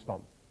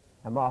Jerusalem.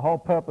 And my whole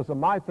purpose of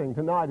my thing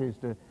tonight is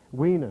to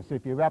wean us,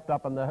 if you're wrapped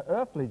up in the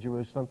earthly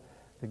Jerusalem,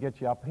 to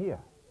get you up here.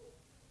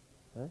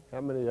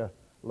 How many are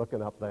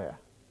looking up there?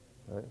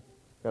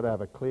 Got to have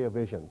a clear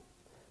vision.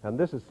 And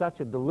this is such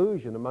a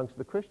delusion amongst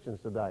the Christians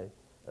today.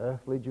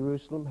 Earthly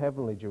Jerusalem,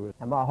 heavenly Jerusalem.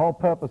 And my whole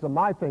purpose of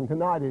my thing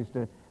tonight is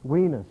to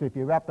wean us, if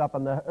you're wrapped up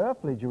in the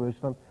earthly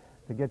Jerusalem,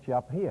 to get you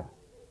up here.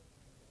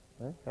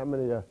 Right? How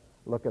many are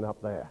looking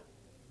up there?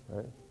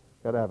 Right?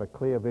 Got to have a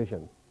clear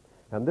vision.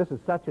 And this is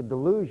such a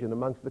delusion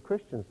amongst the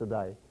Christians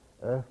today.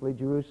 Earthly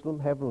Jerusalem,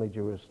 heavenly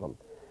Jerusalem.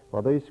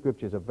 Well, these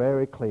scriptures are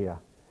very clear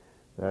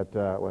that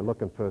we're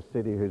looking for a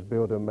city whose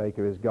builder and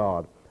maker is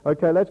God.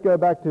 Okay, let's go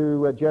back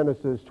to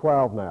Genesis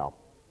 12 now.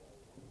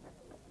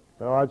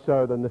 All right,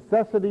 so the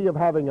necessity of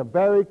having a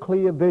very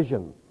clear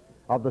vision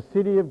of the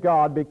city of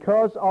God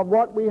because of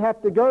what we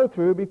have to go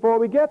through before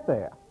we get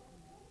there.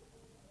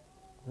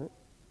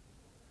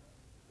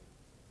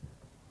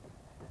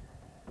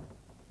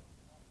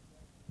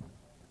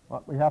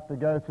 What we have to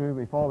go through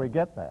before we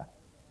get there.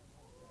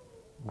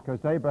 Because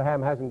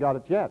Abraham hasn't got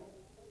it yet.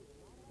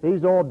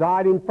 These all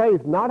died in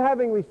faith, not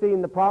having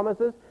received the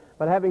promises,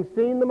 but having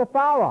seen them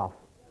afar off.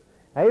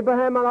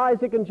 Abraham and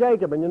Isaac and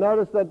Jacob, and you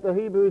notice that the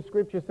Hebrew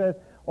scripture says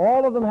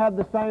all of them had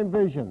the same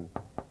vision.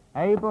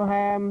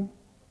 Abraham,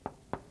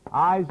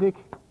 Isaac,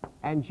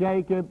 and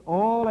Jacob,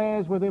 all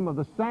heirs with him of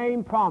the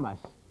same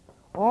promise,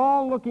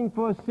 all looking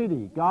for a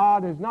city.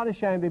 God is not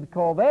ashamed to be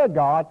called their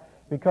God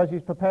because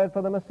he's prepared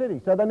for them a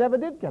city. So they never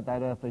did get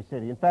that earthly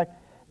city. In fact,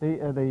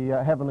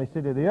 the heavenly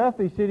city. The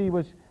earthly city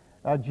was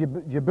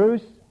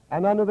Jebus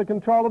and under the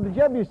control of the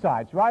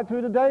Jebusites, right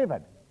through to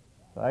David.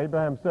 So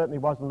Abraham certainly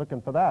wasn't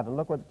looking for that, and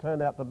look what it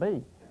turned out to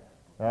be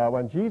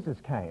when Jesus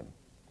came.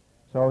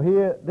 So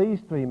here, these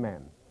three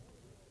men,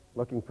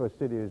 looking for a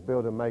city whose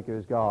builder and maker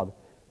is God.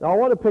 Now I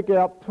want to pick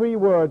out three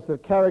words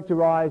that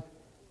characterize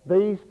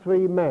these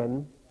three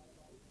men.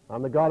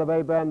 I'm the God of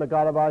Abraham, the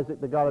God of Isaac,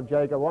 the God of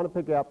Jacob. I want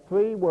to pick out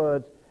three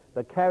words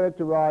that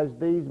characterize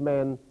these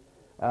men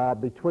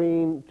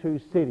between two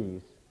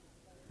cities,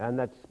 and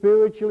that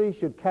spiritually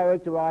should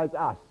characterize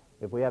us.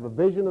 If we have a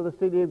vision of the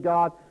city of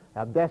God,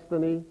 our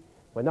destiny,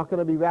 we're not going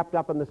to be wrapped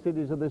up in the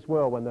cities of this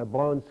world when they're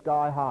blown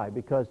sky high,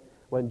 because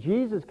when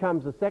Jesus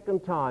comes the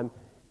second time,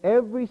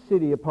 every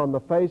city upon the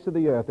face of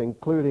the earth,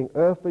 including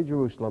earthly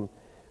Jerusalem,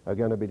 are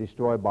going to be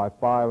destroyed by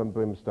fire and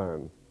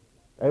brimstone.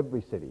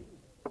 Every city.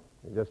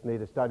 You just need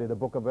to study the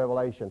book of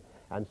Revelation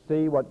and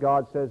see what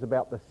God says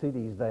about the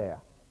cities there.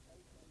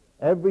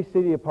 Every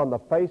city upon the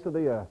face of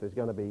the earth is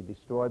going to be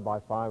destroyed by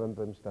fire and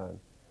brimstone.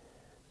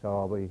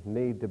 So we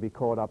need to be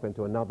caught up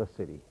into another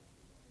city,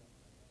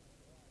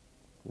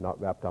 not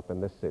wrapped up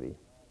in this city.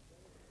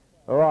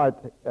 All right,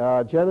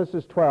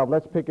 Genesis 12,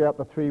 let's pick out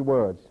the three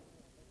words.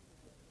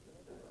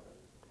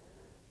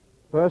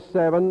 Verse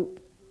 7,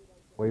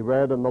 we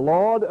read, "And the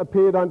Lord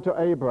appeared unto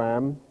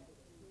Abraham,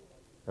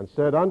 and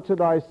said, Unto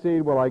thy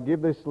seed will I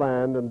give this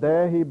land. And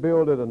there he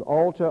builded an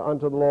altar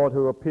unto the Lord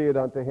who appeared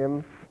unto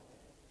him.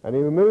 And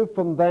he removed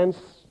from thence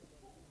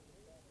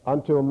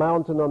unto a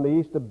mountain on the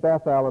east of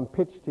Bethel, and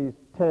pitched his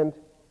tent,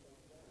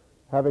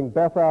 having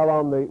Bethel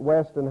on the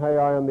west and Hai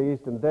on the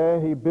east. And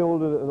there he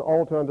builded an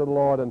altar unto the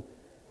Lord, and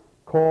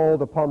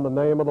called upon the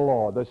name of the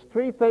Lord." There's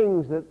three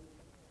things that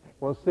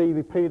we'll see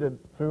repeated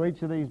through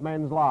each of these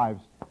men's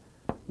lives.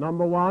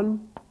 Number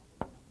one,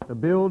 the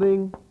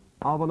building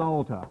of an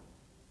altar.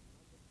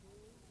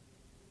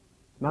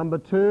 Number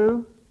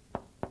two,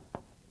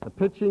 the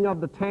pitching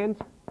of the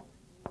tent.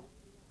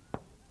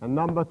 And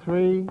number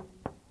three,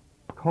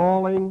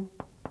 calling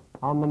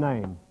on the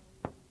name.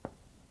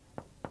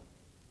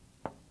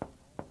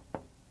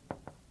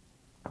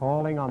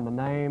 Calling on the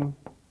name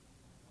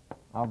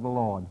of the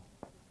Lord.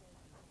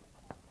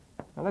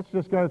 Now let's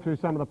just go through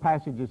some of the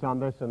passages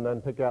on this and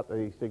then pick out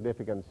the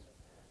significance,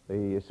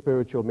 the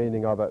spiritual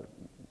meaning of it,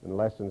 and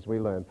lessons we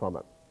learn from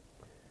it.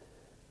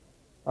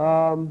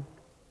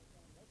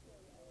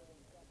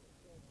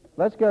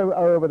 Let's go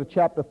over to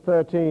chapter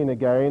 13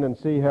 again and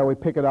see how we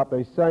pick it up,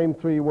 these same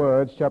three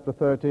words, chapter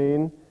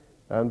 13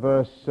 and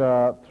verse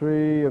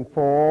 3 and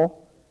 4.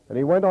 "And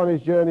he went on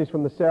his journeys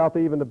from the south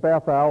even to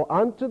Bethel,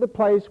 unto the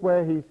place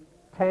where his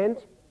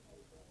tent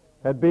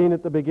had been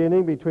at the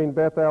beginning, between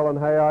Bethel and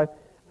Hai,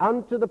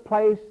 unto the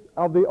place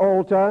of the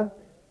altar,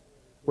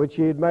 which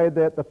he had made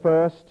there at the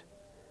first.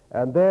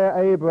 And there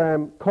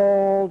Abraham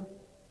called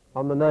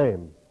on the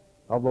name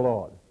of the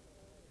Lord."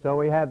 So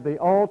we have the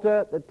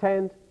altar, the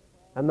tent,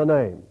 and the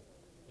name.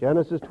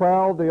 Genesis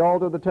 12, the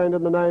altar, the tent,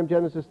 and the name.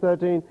 Genesis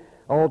 13,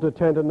 altar,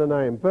 tent, and the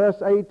name.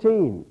 Verse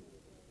 18.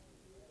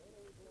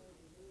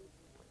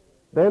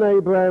 "Then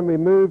Abraham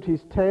removed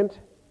his tent,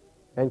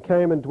 and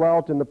came and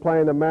dwelt in the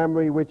plain of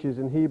Mamre, which is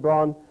in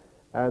Hebron,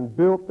 and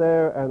built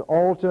there an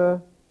altar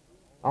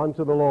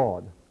unto the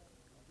Lord."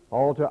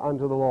 Altar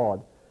unto the Lord.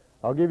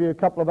 I'll give you a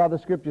couple of other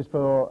scriptures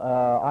for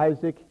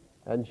Isaac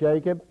and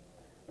Jacob,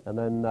 and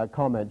then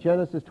comment.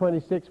 Genesis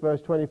 26,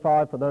 verse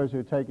 25, for those who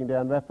are taking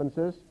down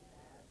references.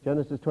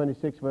 Genesis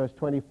 26, verse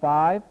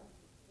 25.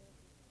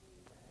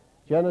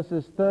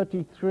 Genesis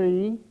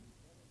 33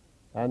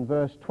 and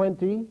verse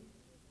 20.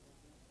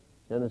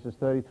 Genesis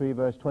 33,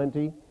 verse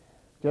 20.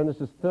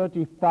 Genesis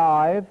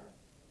 35,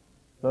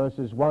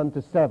 verses 1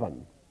 to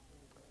 7.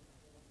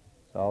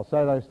 So I'll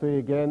say those three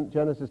again.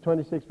 Genesis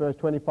 26, verse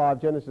 25,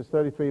 Genesis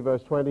 33,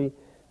 verse 20,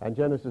 and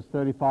Genesis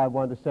 35,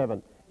 1 to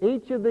 7.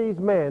 Each of these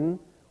men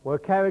were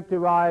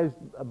characterized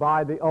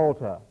by the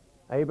altar.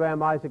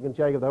 Abraham, Isaac, and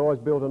Jacob, they always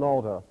built an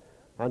altar.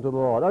 unto the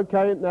Lord.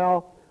 Okay,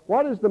 now,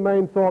 what is the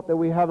main thought that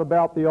we have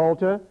about the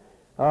altar?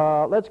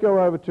 Let's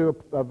go over to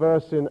a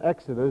verse in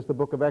Exodus, the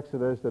book of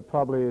Exodus, that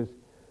probably is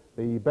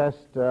the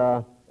best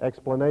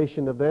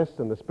explanation of this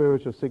and the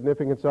spiritual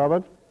significance of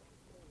it.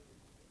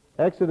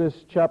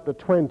 Exodus chapter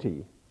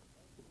 20.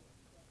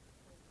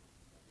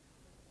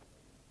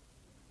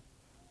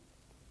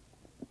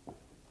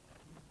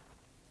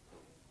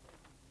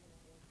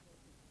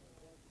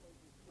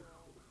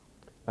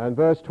 And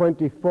verse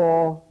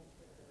 24,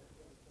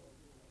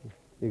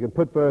 you can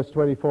put verse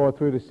 24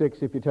 through to 6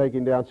 if you're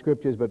taking down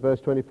scriptures, but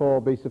verse 24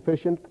 will be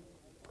sufficient.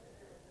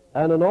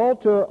 And an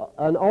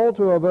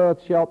altar of earth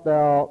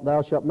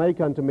thou shalt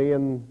make unto me,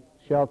 and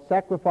shalt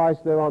sacrifice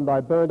thereon thy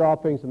burnt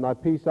offerings and thy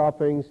peace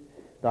offerings,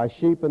 thy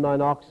sheep and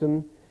thine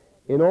oxen.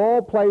 In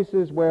all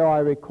places where I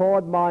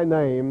record my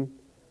name,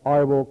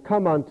 I will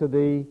come unto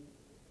thee,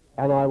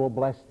 and I will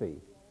bless thee.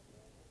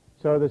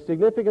 So the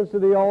significance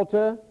of the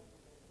altar,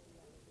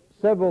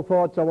 several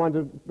thoughts I want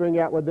to bring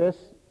out with this.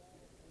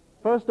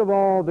 First of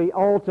all, the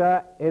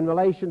altar in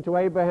relation to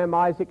Abraham,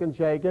 Isaac, and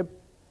Jacob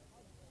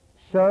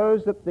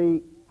shows that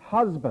the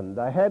husband,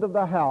 the head of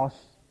the house,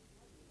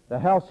 the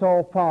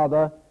household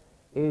father,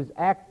 is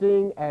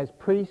acting as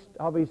priest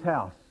of his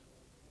house.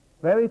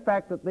 The very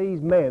fact that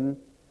these men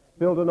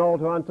build an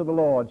altar unto the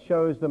Lord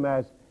shows them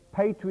as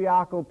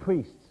patriarchal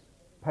priests,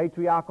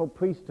 patriarchal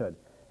priesthood,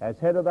 as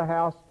head of the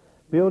house,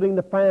 building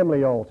the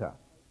family altar.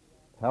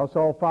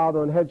 Household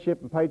father and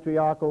headship and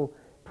patriarchal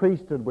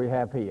priesthood we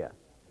have here.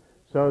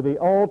 So the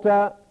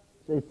altar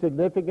is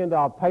significant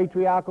of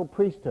patriarchal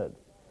priesthood.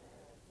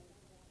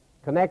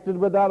 Connected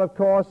with that, of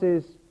course,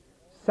 is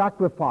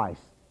sacrifice.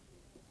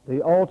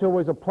 The altar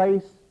was a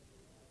place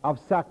of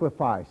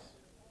sacrifice.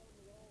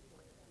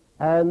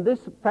 And this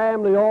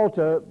family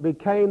altar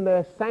became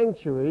their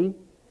sanctuary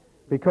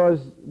because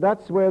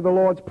that's where the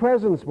Lord's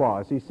presence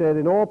was. He said,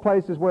 in all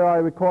places where I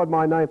record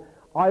my name,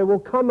 I will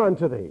come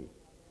unto thee.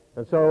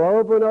 And so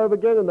over and over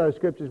again in those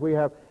scriptures we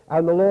have,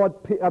 and the Lord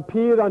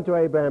appeared unto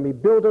Abraham. He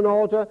built an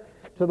altar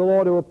to the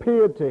Lord who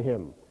appeared to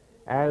him.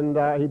 And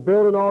he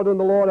built an altar, and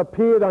the Lord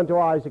appeared unto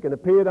Isaac and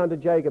appeared unto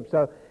Jacob.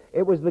 So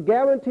it was the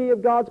guarantee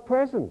of God's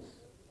presence.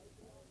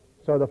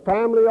 So the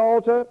family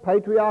altar,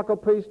 patriarchal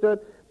priesthood,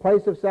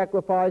 place of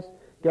sacrifice,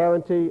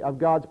 guarantee of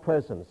God's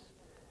presence.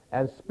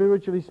 And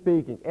spiritually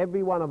speaking,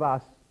 every one of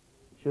us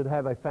should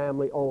have a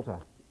family altar.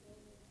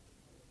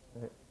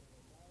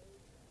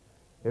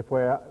 If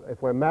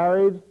we're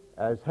married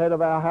as head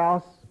of our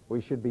house, we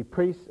should be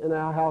priests in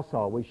our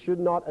household. We should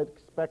not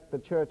expect the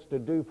church to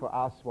do for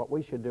us what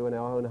we should do in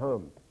our own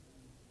home.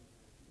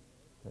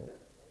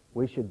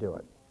 We should do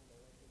it.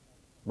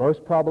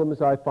 Most problems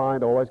I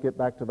find always get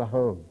back to the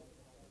home.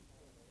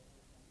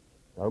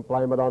 Don't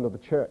blame it onto the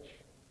church.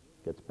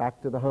 It gets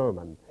back to the home.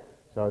 And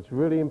so it's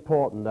really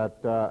important that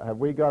have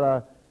we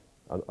got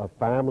a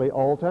family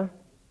altar?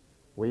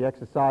 We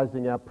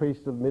exercising our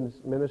priesthood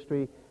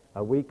ministry.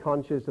 Are we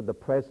conscious of the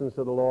presence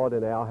of the Lord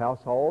in our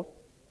household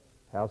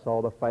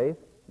of faith?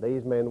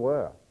 These men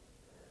were.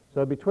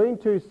 So between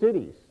two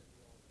cities,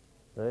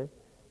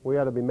 we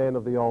ought to be men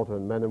of the altar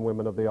and men and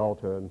women of the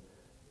altar and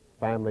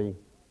family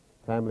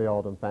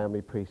altar and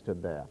family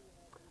priesthood there.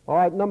 All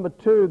right, number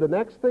 2, the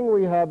next thing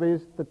we have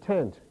is the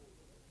tent.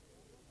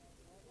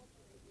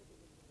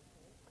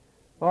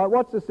 All right,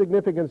 what's the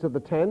significance of the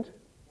tent?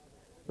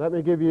 Let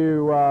me give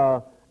you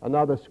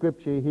another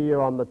scripture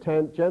here on the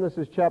tent.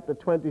 Genesis chapter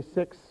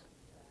 26,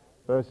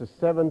 verses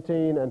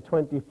 17 and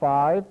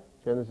 25.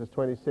 Genesis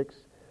 26,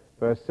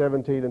 verse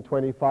 17 and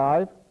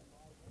 25.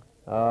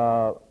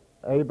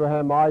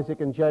 Abraham,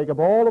 Isaac, and Jacob,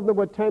 all of them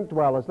were tent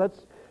dwellers. Let's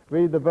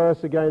read the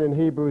verse again in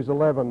Hebrews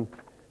 11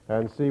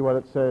 and see what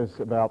it says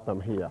about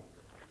them here.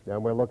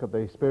 And we'll look at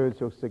the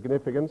spiritual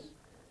significance.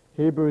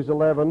 Hebrews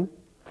 11.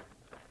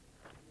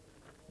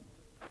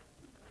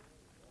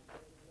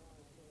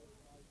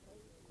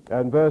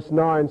 And verse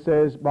 9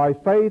 says, by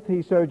faith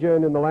he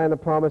sojourned in the land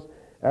of promise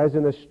as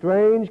in a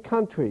strange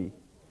country,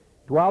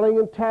 dwelling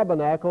in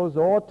tabernacles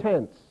or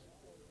tents,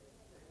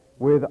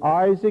 with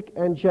Isaac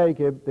and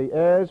Jacob, the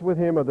heirs with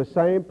him of the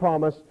same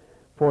promise,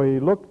 for he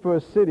looked for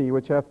a city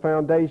which hath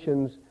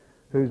foundations,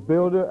 whose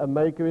builder and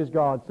maker is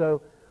God.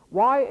 So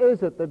why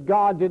is it that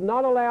God did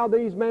not allow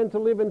these men to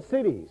live in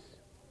cities?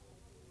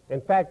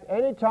 In fact,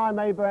 any time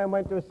Abraham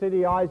went to a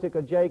city, Isaac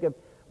or Jacob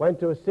went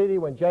to a city,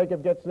 when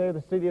Jacob gets near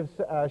the city of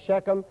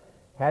Shechem,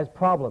 has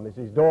problems.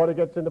 His daughter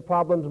gets into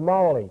problems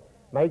morally,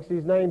 makes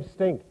his name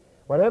stink.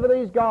 Whenever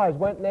these guys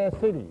went in their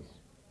cities,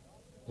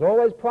 there's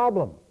always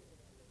problem.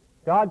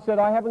 God said,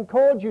 I haven't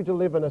called you to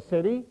live in a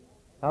city.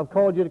 I've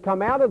called you to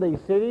come out of these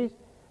cities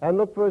and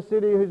look for a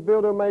city whose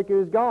builder and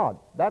maker is God.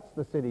 That's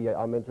the city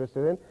I'm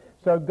interested in.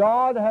 So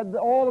God had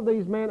all of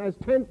these men as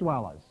tent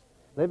dwellers,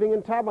 living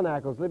in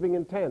tabernacles, living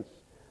in tents.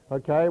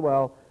 Okay,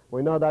 well,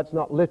 we know that's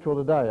not literal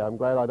today. I'm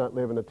glad I don't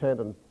live in a tent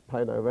and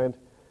pay no rent.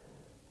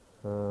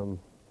 A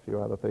few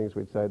other things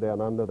we'd say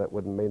down under that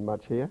wouldn't mean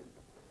much here.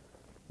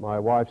 My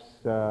wife's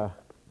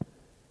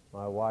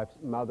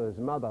mother's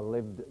mother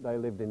lived. They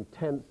lived in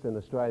tents in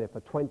Australia for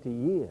 20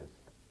 years.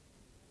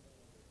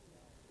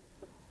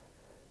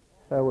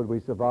 How would we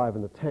survive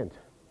in the tent?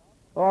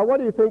 All right, what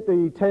do you think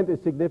the tent is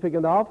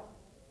significant of?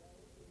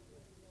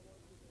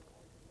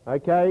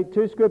 Okay,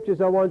 two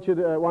scriptures I want you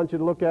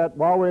to look at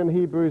while we're in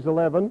Hebrews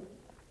 11,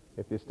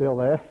 if you're still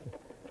there.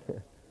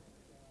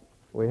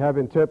 We have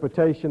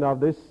interpretation of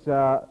this,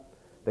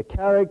 the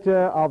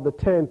character of the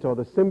tent, or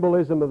the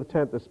symbolism of the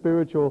tent, the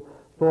spiritual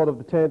thought of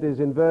the tent is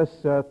in verse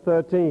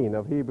 13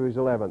 of Hebrews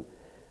 11.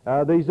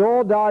 These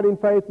all died in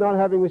faith, not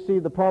having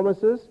received the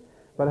promises,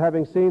 but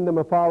having seen them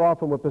afar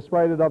off and were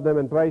persuaded of them,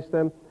 embraced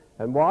them,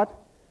 and what?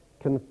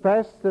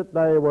 Confessed that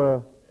they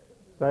were,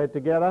 say it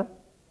together,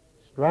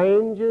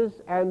 strangers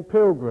and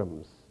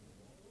pilgrims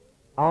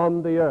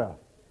on the earth.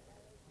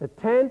 The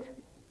tent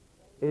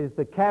is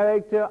the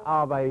character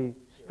of a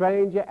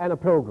stranger and a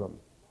pilgrim.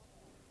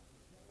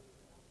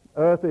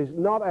 Earth is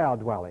not our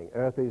dwelling.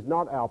 Earth is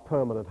not our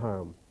permanent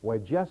home. We're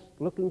just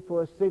looking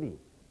for a city.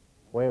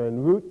 We're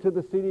en route to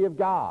the city of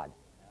God.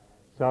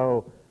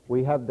 So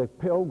we have the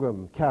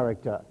pilgrim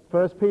character.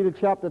 1 Peter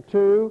chapter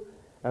 2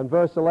 and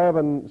verse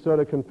 11 sort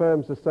of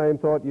confirms the same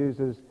thought,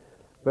 uses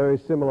very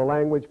similar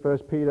language. 1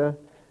 Peter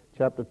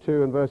chapter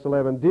 2 and verse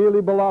 11.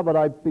 Dearly beloved,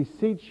 I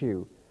beseech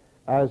you,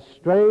 as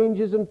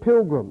strangers and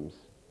pilgrims,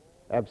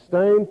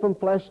 abstain from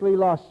fleshly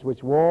lusts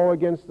which war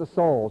against the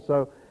soul.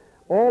 So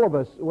all of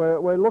us,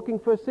 we're looking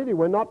for a city.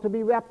 We're not to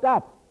be wrapped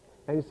up.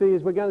 And you see,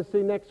 as we're going to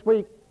see next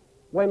week,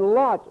 when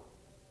Lot,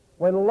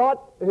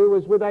 who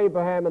was with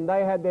Abraham and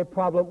they had their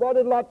problem, what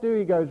did Lot do?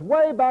 He goes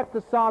way back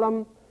to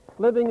Sodom,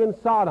 living in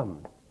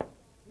Sodom.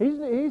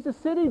 He's a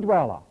city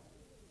dweller.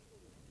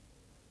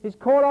 He's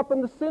caught up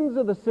in the sins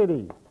of the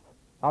city,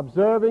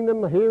 observing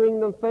them, hearing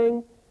the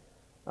thing,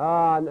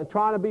 and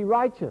trying to be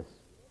righteous.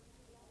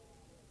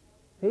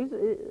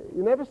 You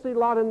never see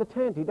Lot in the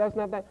tent. He doesn't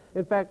have that.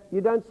 In fact,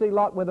 you don't see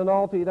Lot with an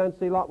altar. You don't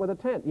see Lot with a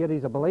tent. Yet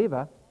he's a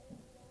believer.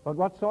 But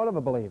what sort of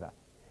a believer?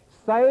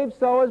 Saved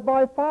so as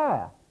by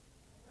fire.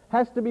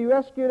 Has to be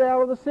rescued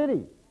out of the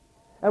city.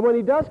 And when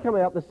he does come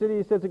out of the city,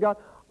 he says to God,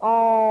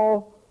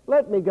 oh,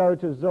 let me go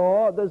to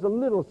Zoar. There's a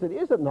little city.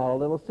 Is it not a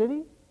little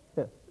city?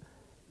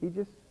 He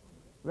just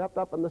wrapped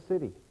up in the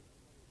city.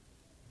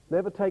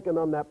 Never taken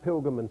on that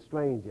pilgrim and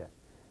stranger.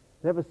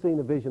 Never seen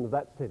a vision of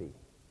that city.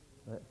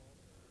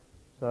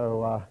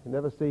 So you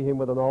never see him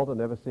with an altar,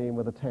 never see him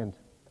with a tent.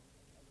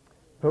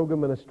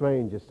 Pilgrim and a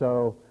stranger.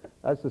 So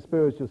that's the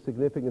spiritual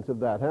significance of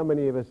that. How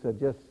many of us are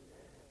just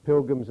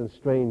pilgrims and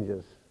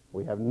strangers?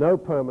 We have no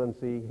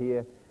permanency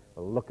here.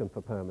 We're looking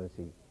for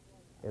permanency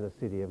in the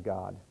city of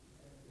God.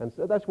 And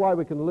so that's why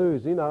we can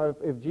lose. You know,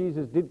 if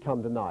Jesus did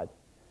come tonight,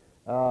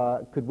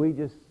 could we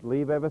just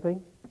leave everything?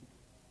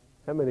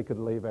 How many could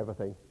leave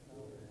everything?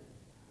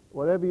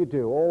 Whatever you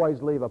do,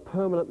 always leave a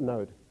permanent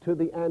note to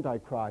the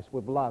Antichrist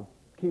with love.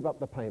 Keep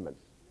up the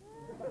payments.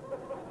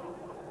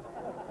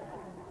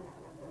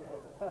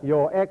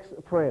 Your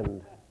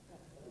ex-friend.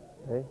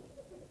 Okay?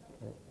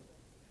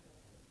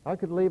 I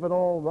could leave it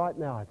all right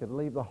now. I could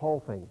leave the whole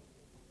thing.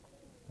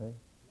 Okay?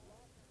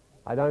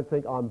 I don't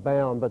think I'm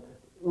bound, but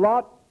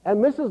Lot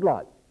and Mrs.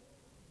 Lot,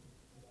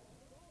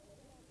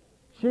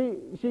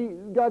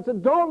 God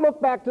said, don't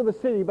look back to the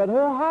city, but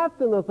her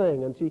heart's in the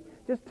thing, and she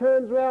just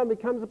turns around and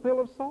becomes a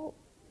pillar of salt.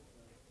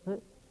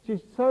 Okay? She's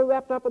so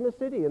wrapped up in the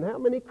city, and how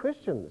many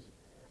Christians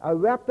are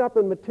wrapped up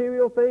in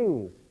material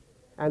things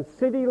and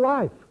city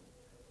life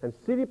and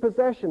city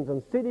possessions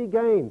and city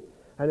gain.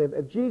 And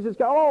if Jesus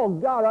goes, oh,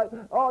 God,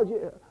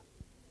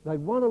 they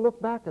want to look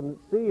back and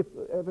see if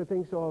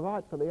everything's all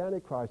right for the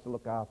Antichrist to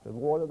look after and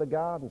water the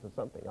gardens or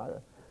something.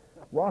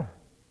 What?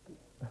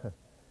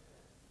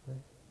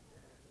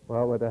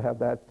 Well, we're to have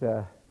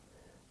that,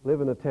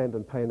 live in a tent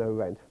and pay no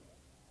rent.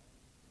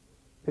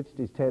 Pitched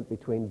his tent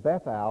between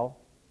Bethel,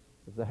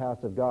 which is the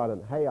house of God,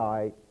 and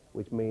Hai,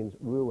 which means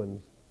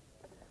ruins.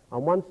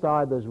 On one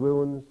side there's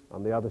ruins,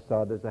 on the other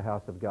side there's the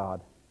house of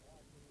God.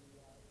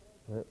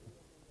 Right.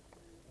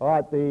 All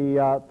right,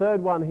 the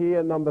third one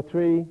here, number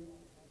 3,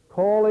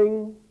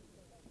 calling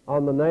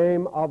on the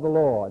name of the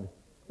Lord.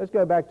 Let's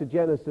go back to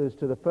Genesis,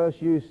 to the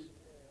first use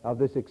of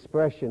this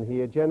expression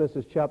here,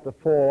 Genesis chapter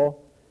 4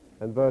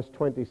 and verse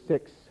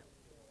 26.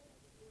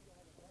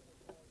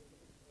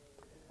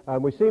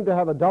 We seem to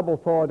have a double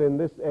thought in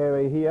this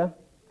area here.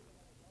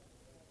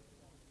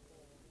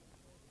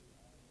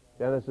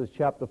 Genesis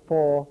chapter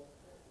 4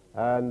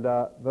 and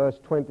verse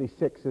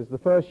 26 is the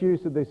first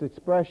use of this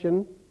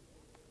expression.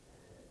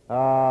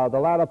 The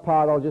latter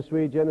part I'll just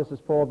read, Genesis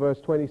 4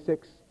 verse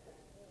 26.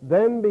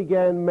 Then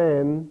began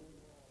men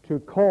to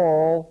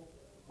call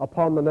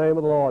upon the name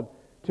of the Lord.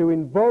 To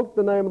invoke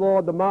the name of the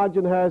Lord, the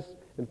margin has,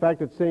 in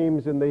fact it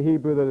seems in the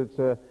Hebrew that it's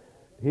a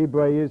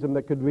Hebraism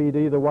that could read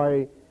either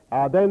way.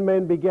 Then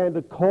men began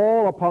to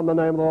call upon the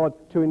name of the Lord,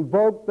 to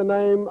invoke the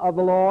name of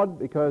the Lord,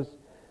 because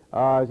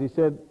as he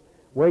said,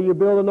 where you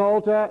build an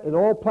altar, in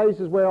all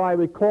places where I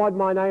record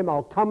my name,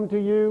 I'll come to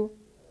you.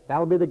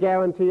 That'll be the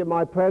guarantee of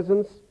my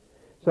presence.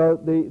 So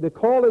the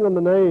calling on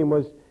the name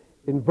was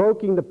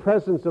invoking the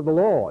presence of the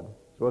Lord.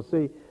 So we'll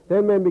see.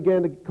 Then men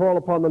began to call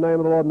upon the name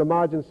of the Lord, and the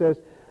margin says,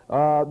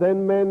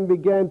 then men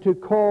began to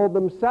call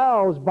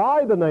themselves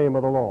by the name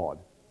of the Lord.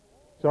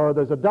 So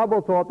there's a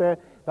double thought there.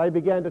 They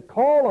began to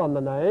call on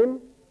the name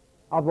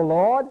of the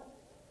Lord,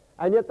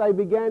 and yet they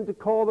began to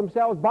call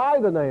themselves by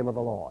the name of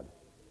the Lord.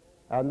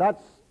 And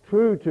that's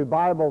true to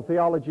Bible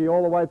theology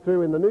all the way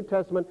through in the New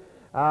Testament.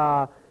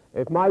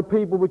 If my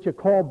people which are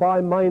called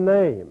by my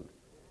name,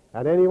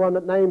 and anyone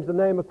that names the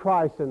name of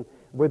Christ, and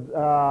with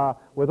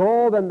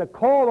all them that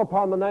call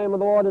upon the name of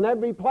the Lord in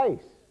every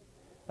place.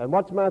 And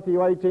what's Matthew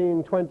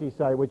 18:20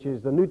 say, which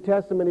is the New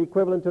Testament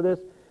equivalent to this,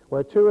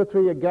 where two or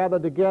three are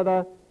gathered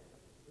together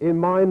in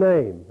my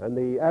name. And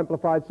the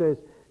Amplified says,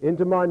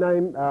 into my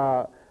name,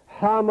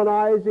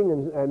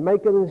 harmonizing and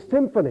making a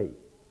symphony,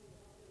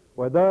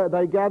 where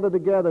they gather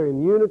together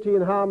in unity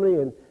and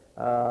harmony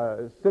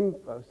and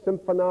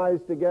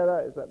symphonize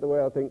together. Is that the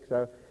way I think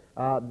so?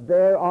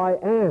 There I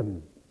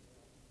am.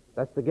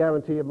 That's the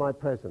guarantee of my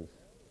presence.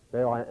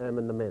 There I am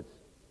in the midst.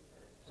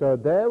 So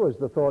there was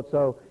the thought.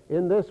 So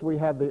in this we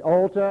have the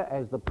altar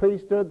as the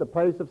priesthood, the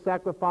place of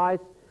sacrifice,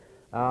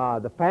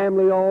 the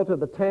family altar,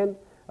 the tent,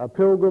 a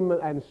pilgrim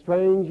and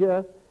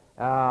stranger,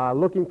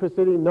 looking for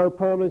city, no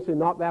permanency,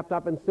 not wrapped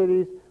up in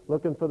cities,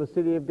 looking for the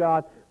city of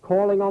God,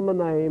 calling on the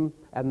name,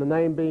 and the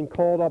name being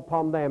called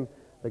upon them,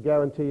 the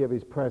guarantee of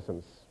his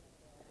presence.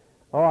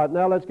 All right,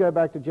 now let's go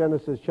back to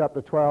Genesis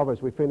chapter 12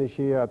 as we finish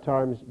here. Our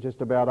time's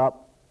just about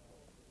up.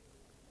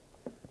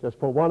 Just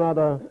for one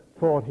other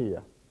thought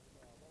here.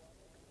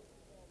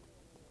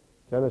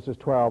 Genesis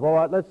 12. All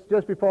right, let's,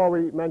 just before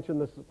we mention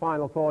this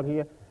final thought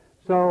here.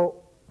 So,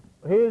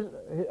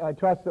 I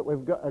trust that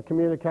we've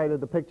communicated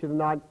the picture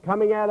tonight.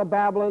 Coming out of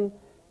Babylon,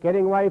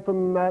 getting away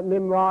from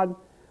Nimrod,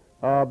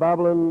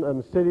 Babylon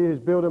and the city whose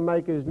builder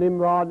maker is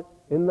Nimrod,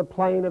 in the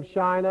plain of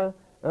Shinar,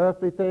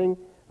 earthly thing,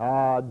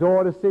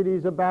 daughter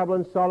cities of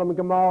Babylon, Sodom and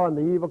Gomorrah, and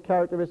the evil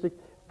characteristics,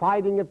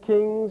 fighting of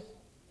kings,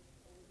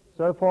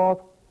 so forth.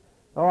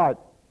 All right,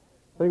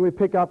 the thing we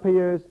pick up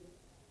here is,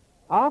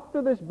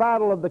 after this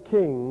battle of the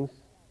kings,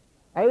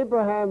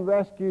 Abraham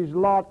rescues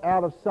Lot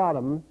out of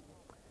Sodom,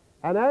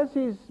 and as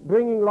he's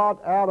bringing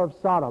Lot out of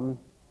Sodom,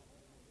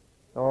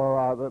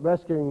 or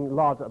rescuing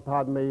Lot,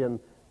 pardon me, and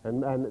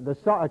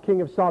the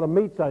king of Sodom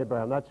meets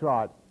Abraham, that's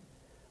right.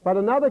 But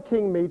another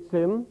king meets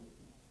him,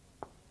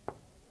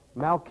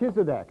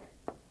 Melchizedek.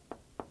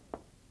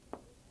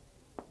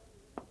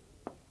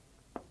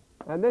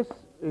 And this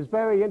is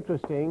very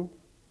interesting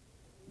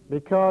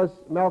because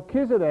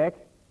Melchizedek,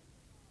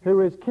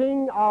 who is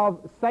king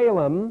of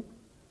Salem,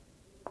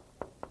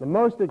 the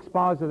most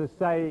expositors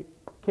say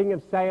king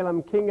of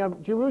Salem, king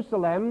of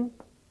Jerusalem,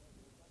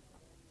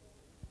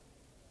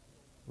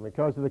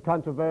 because of the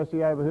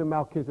controversy over who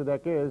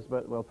Melchizedek is,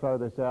 but we'll throw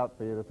this out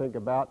for you to think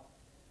about.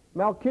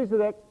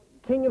 Melchizedek,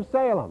 king of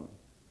Salem.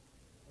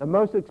 And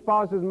most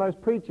expositors,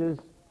 most preachers,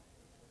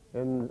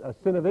 in a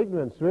sin of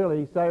ignorance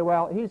really, say,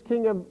 well, he's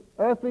king of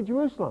earthly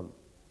Jerusalem.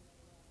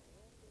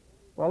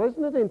 Well,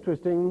 isn't it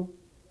interesting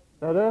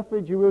that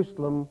earthly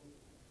Jerusalem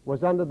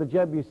was under the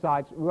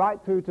Jebusites right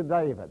through to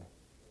David?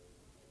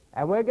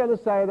 And we're going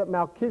to say that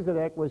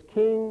Melchizedek was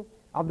king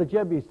of the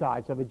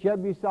Jebusites, of a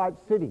Jebusite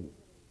city.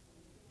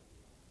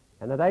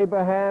 And that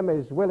Abraham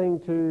is willing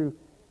to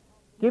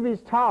give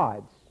his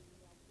tithes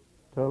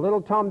to a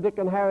little Tom, Dick,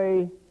 and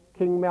Harry,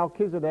 King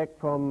Melchizedek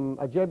from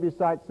a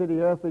Jebusite city,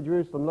 earthly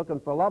Jerusalem, looking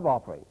for a love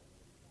offering,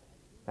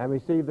 and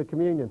receive the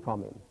communion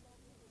from him.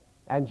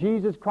 And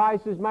Jesus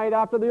Christ is made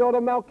after the order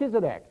of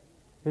Melchizedek,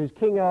 who's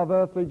king of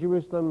earthly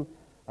Jerusalem,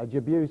 a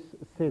Jebus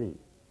city.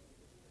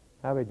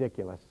 How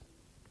ridiculous.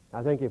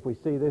 I think if we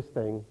see this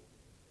thing,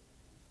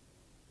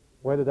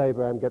 where did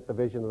Abraham get the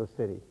vision of the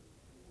city?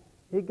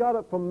 He got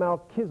it from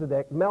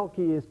Melchizedek.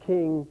 Melchi is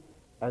king,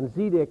 and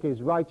Zedek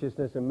is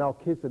righteousness, and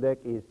Melchizedek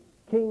is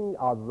king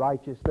of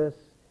righteousness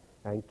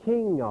and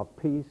king of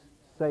peace,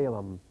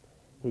 Salem.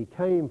 He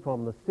came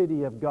from the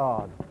city of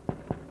God,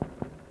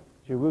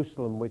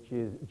 Jerusalem, which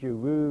is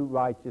Jeru,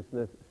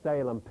 righteousness,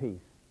 Salem,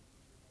 peace.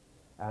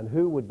 And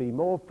who would be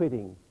more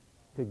fitting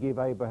to give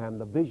Abraham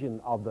the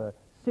vision of the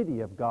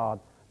city of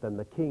God than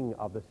the king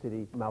of the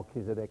city,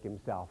 Melchizedek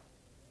himself?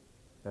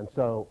 And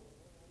so,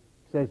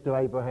 he says to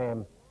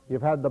Abraham,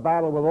 you've had the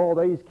battle with all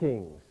these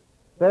kings.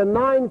 There are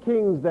 9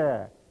 kings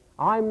there.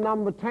 I'm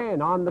number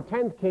 10. I'm the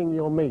 10th king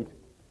you'll meet.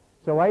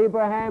 So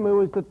Abraham,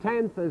 who is the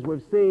 10th, as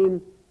we've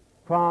seen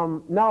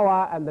from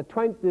Noah, and the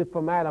 20th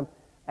from Adam,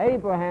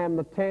 Abraham,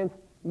 the 10th,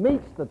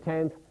 meets the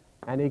 10th,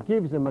 and he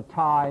gives him a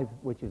tithe,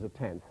 which is a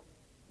 10th.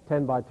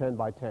 10 by 10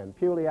 by 10.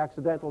 Purely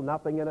accidental,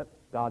 nothing in it.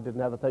 God didn't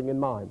have a thing in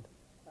mind.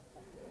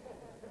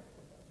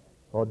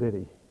 Or did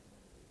he?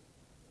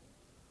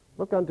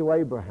 Look unto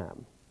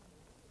Abraham,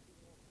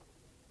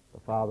 the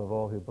father of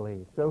all who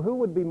believe. So who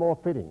would be more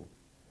fitting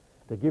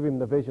to give him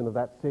the vision of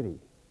that city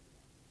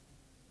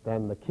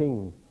than the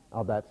king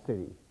of that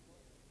city?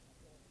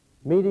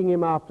 Meeting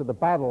him after the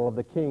battle of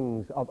the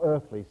kings of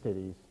earthly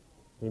cities,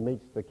 he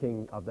meets the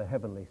king of the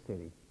heavenly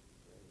city.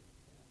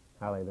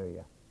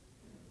 Hallelujah.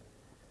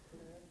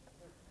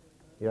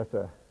 Yes,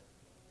 sir.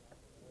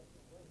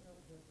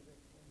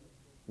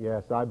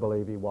 Yes, I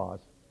believe he was.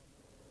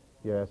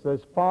 Yes,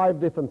 there's 5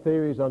 different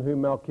theories on who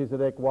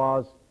Melchizedek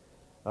was.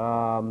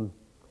 One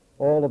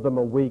All of them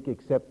are weak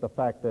except the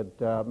fact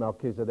that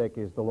Melchizedek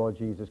is the Lord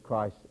Jesus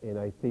Christ in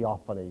a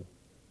theophany,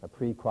 a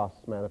pre-cross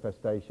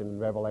manifestation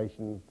and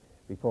revelation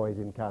before his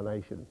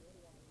incarnation.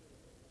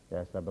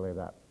 Yes, I believe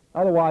that.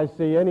 Otherwise,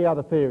 see, any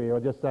other theory,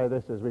 or just say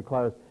this as we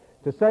close,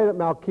 to say that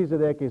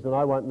Melchizedek is, and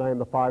I won't name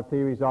the 5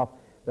 theories off,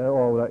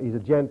 or he's a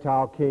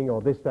Gentile king,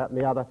 or this, that, and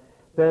the other,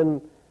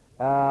 then,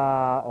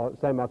 or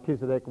say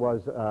Melchizedek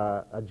was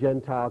a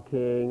Gentile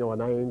king, or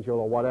an angel,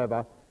 or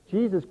whatever,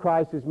 Jesus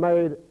Christ is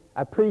made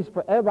a priest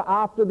forever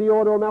after the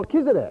order of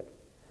Melchizedek.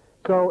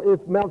 So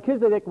if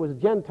Melchizedek was a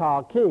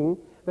Gentile king,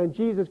 then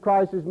Jesus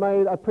Christ is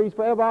made a priest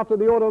forever after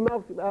the order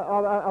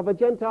of a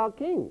Gentile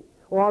king,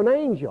 or an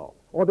angel,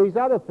 or these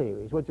other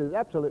theories, which is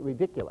absolutely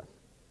ridiculous,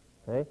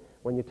 okay,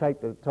 when you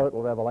take the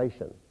total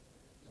revelation.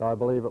 So I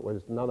believe it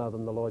was none other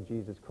than the Lord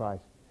Jesus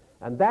Christ.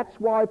 And that's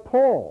why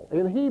Paul,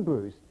 in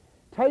Hebrews,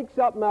 takes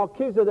up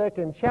Melchizedek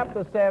in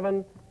chapter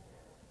 7,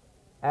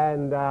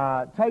 and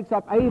takes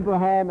up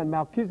Abraham and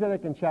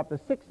Melchizedek in chapter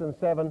 6 and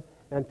 7,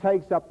 and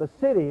takes up the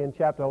city in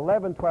chapter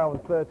 11, 12,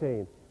 and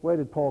 13. Where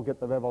did Paul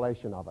get the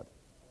revelation of it?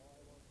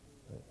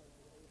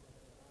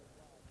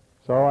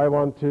 So I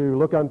want to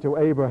look unto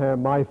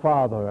Abraham, my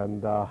father,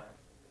 and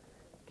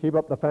keep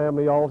up the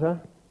family altar,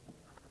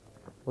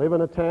 live in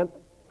a tent,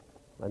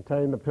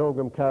 maintain the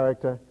pilgrim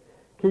character,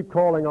 keep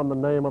calling on the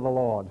name of the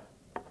Lord,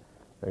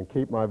 and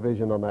keep my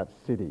vision on that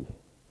city.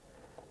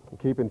 And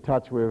keep in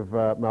touch with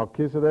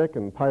Melchizedek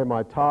and pay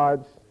my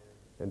tithes,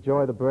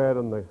 enjoy the bread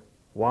and the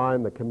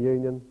wine, the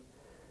communion,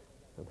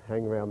 and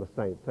hang around the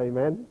saints.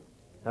 Amen?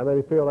 How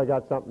many feel they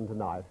got something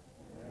tonight?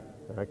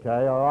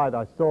 Okay, all right,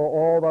 I saw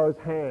all those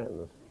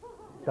hands.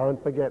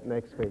 Don't forget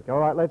next week. All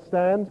right, let's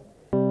stand.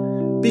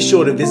 Be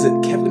sure to visit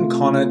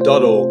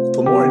kevinconnor.org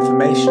for more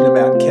information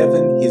about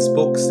Kevin, his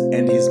books,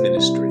 and his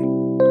ministry.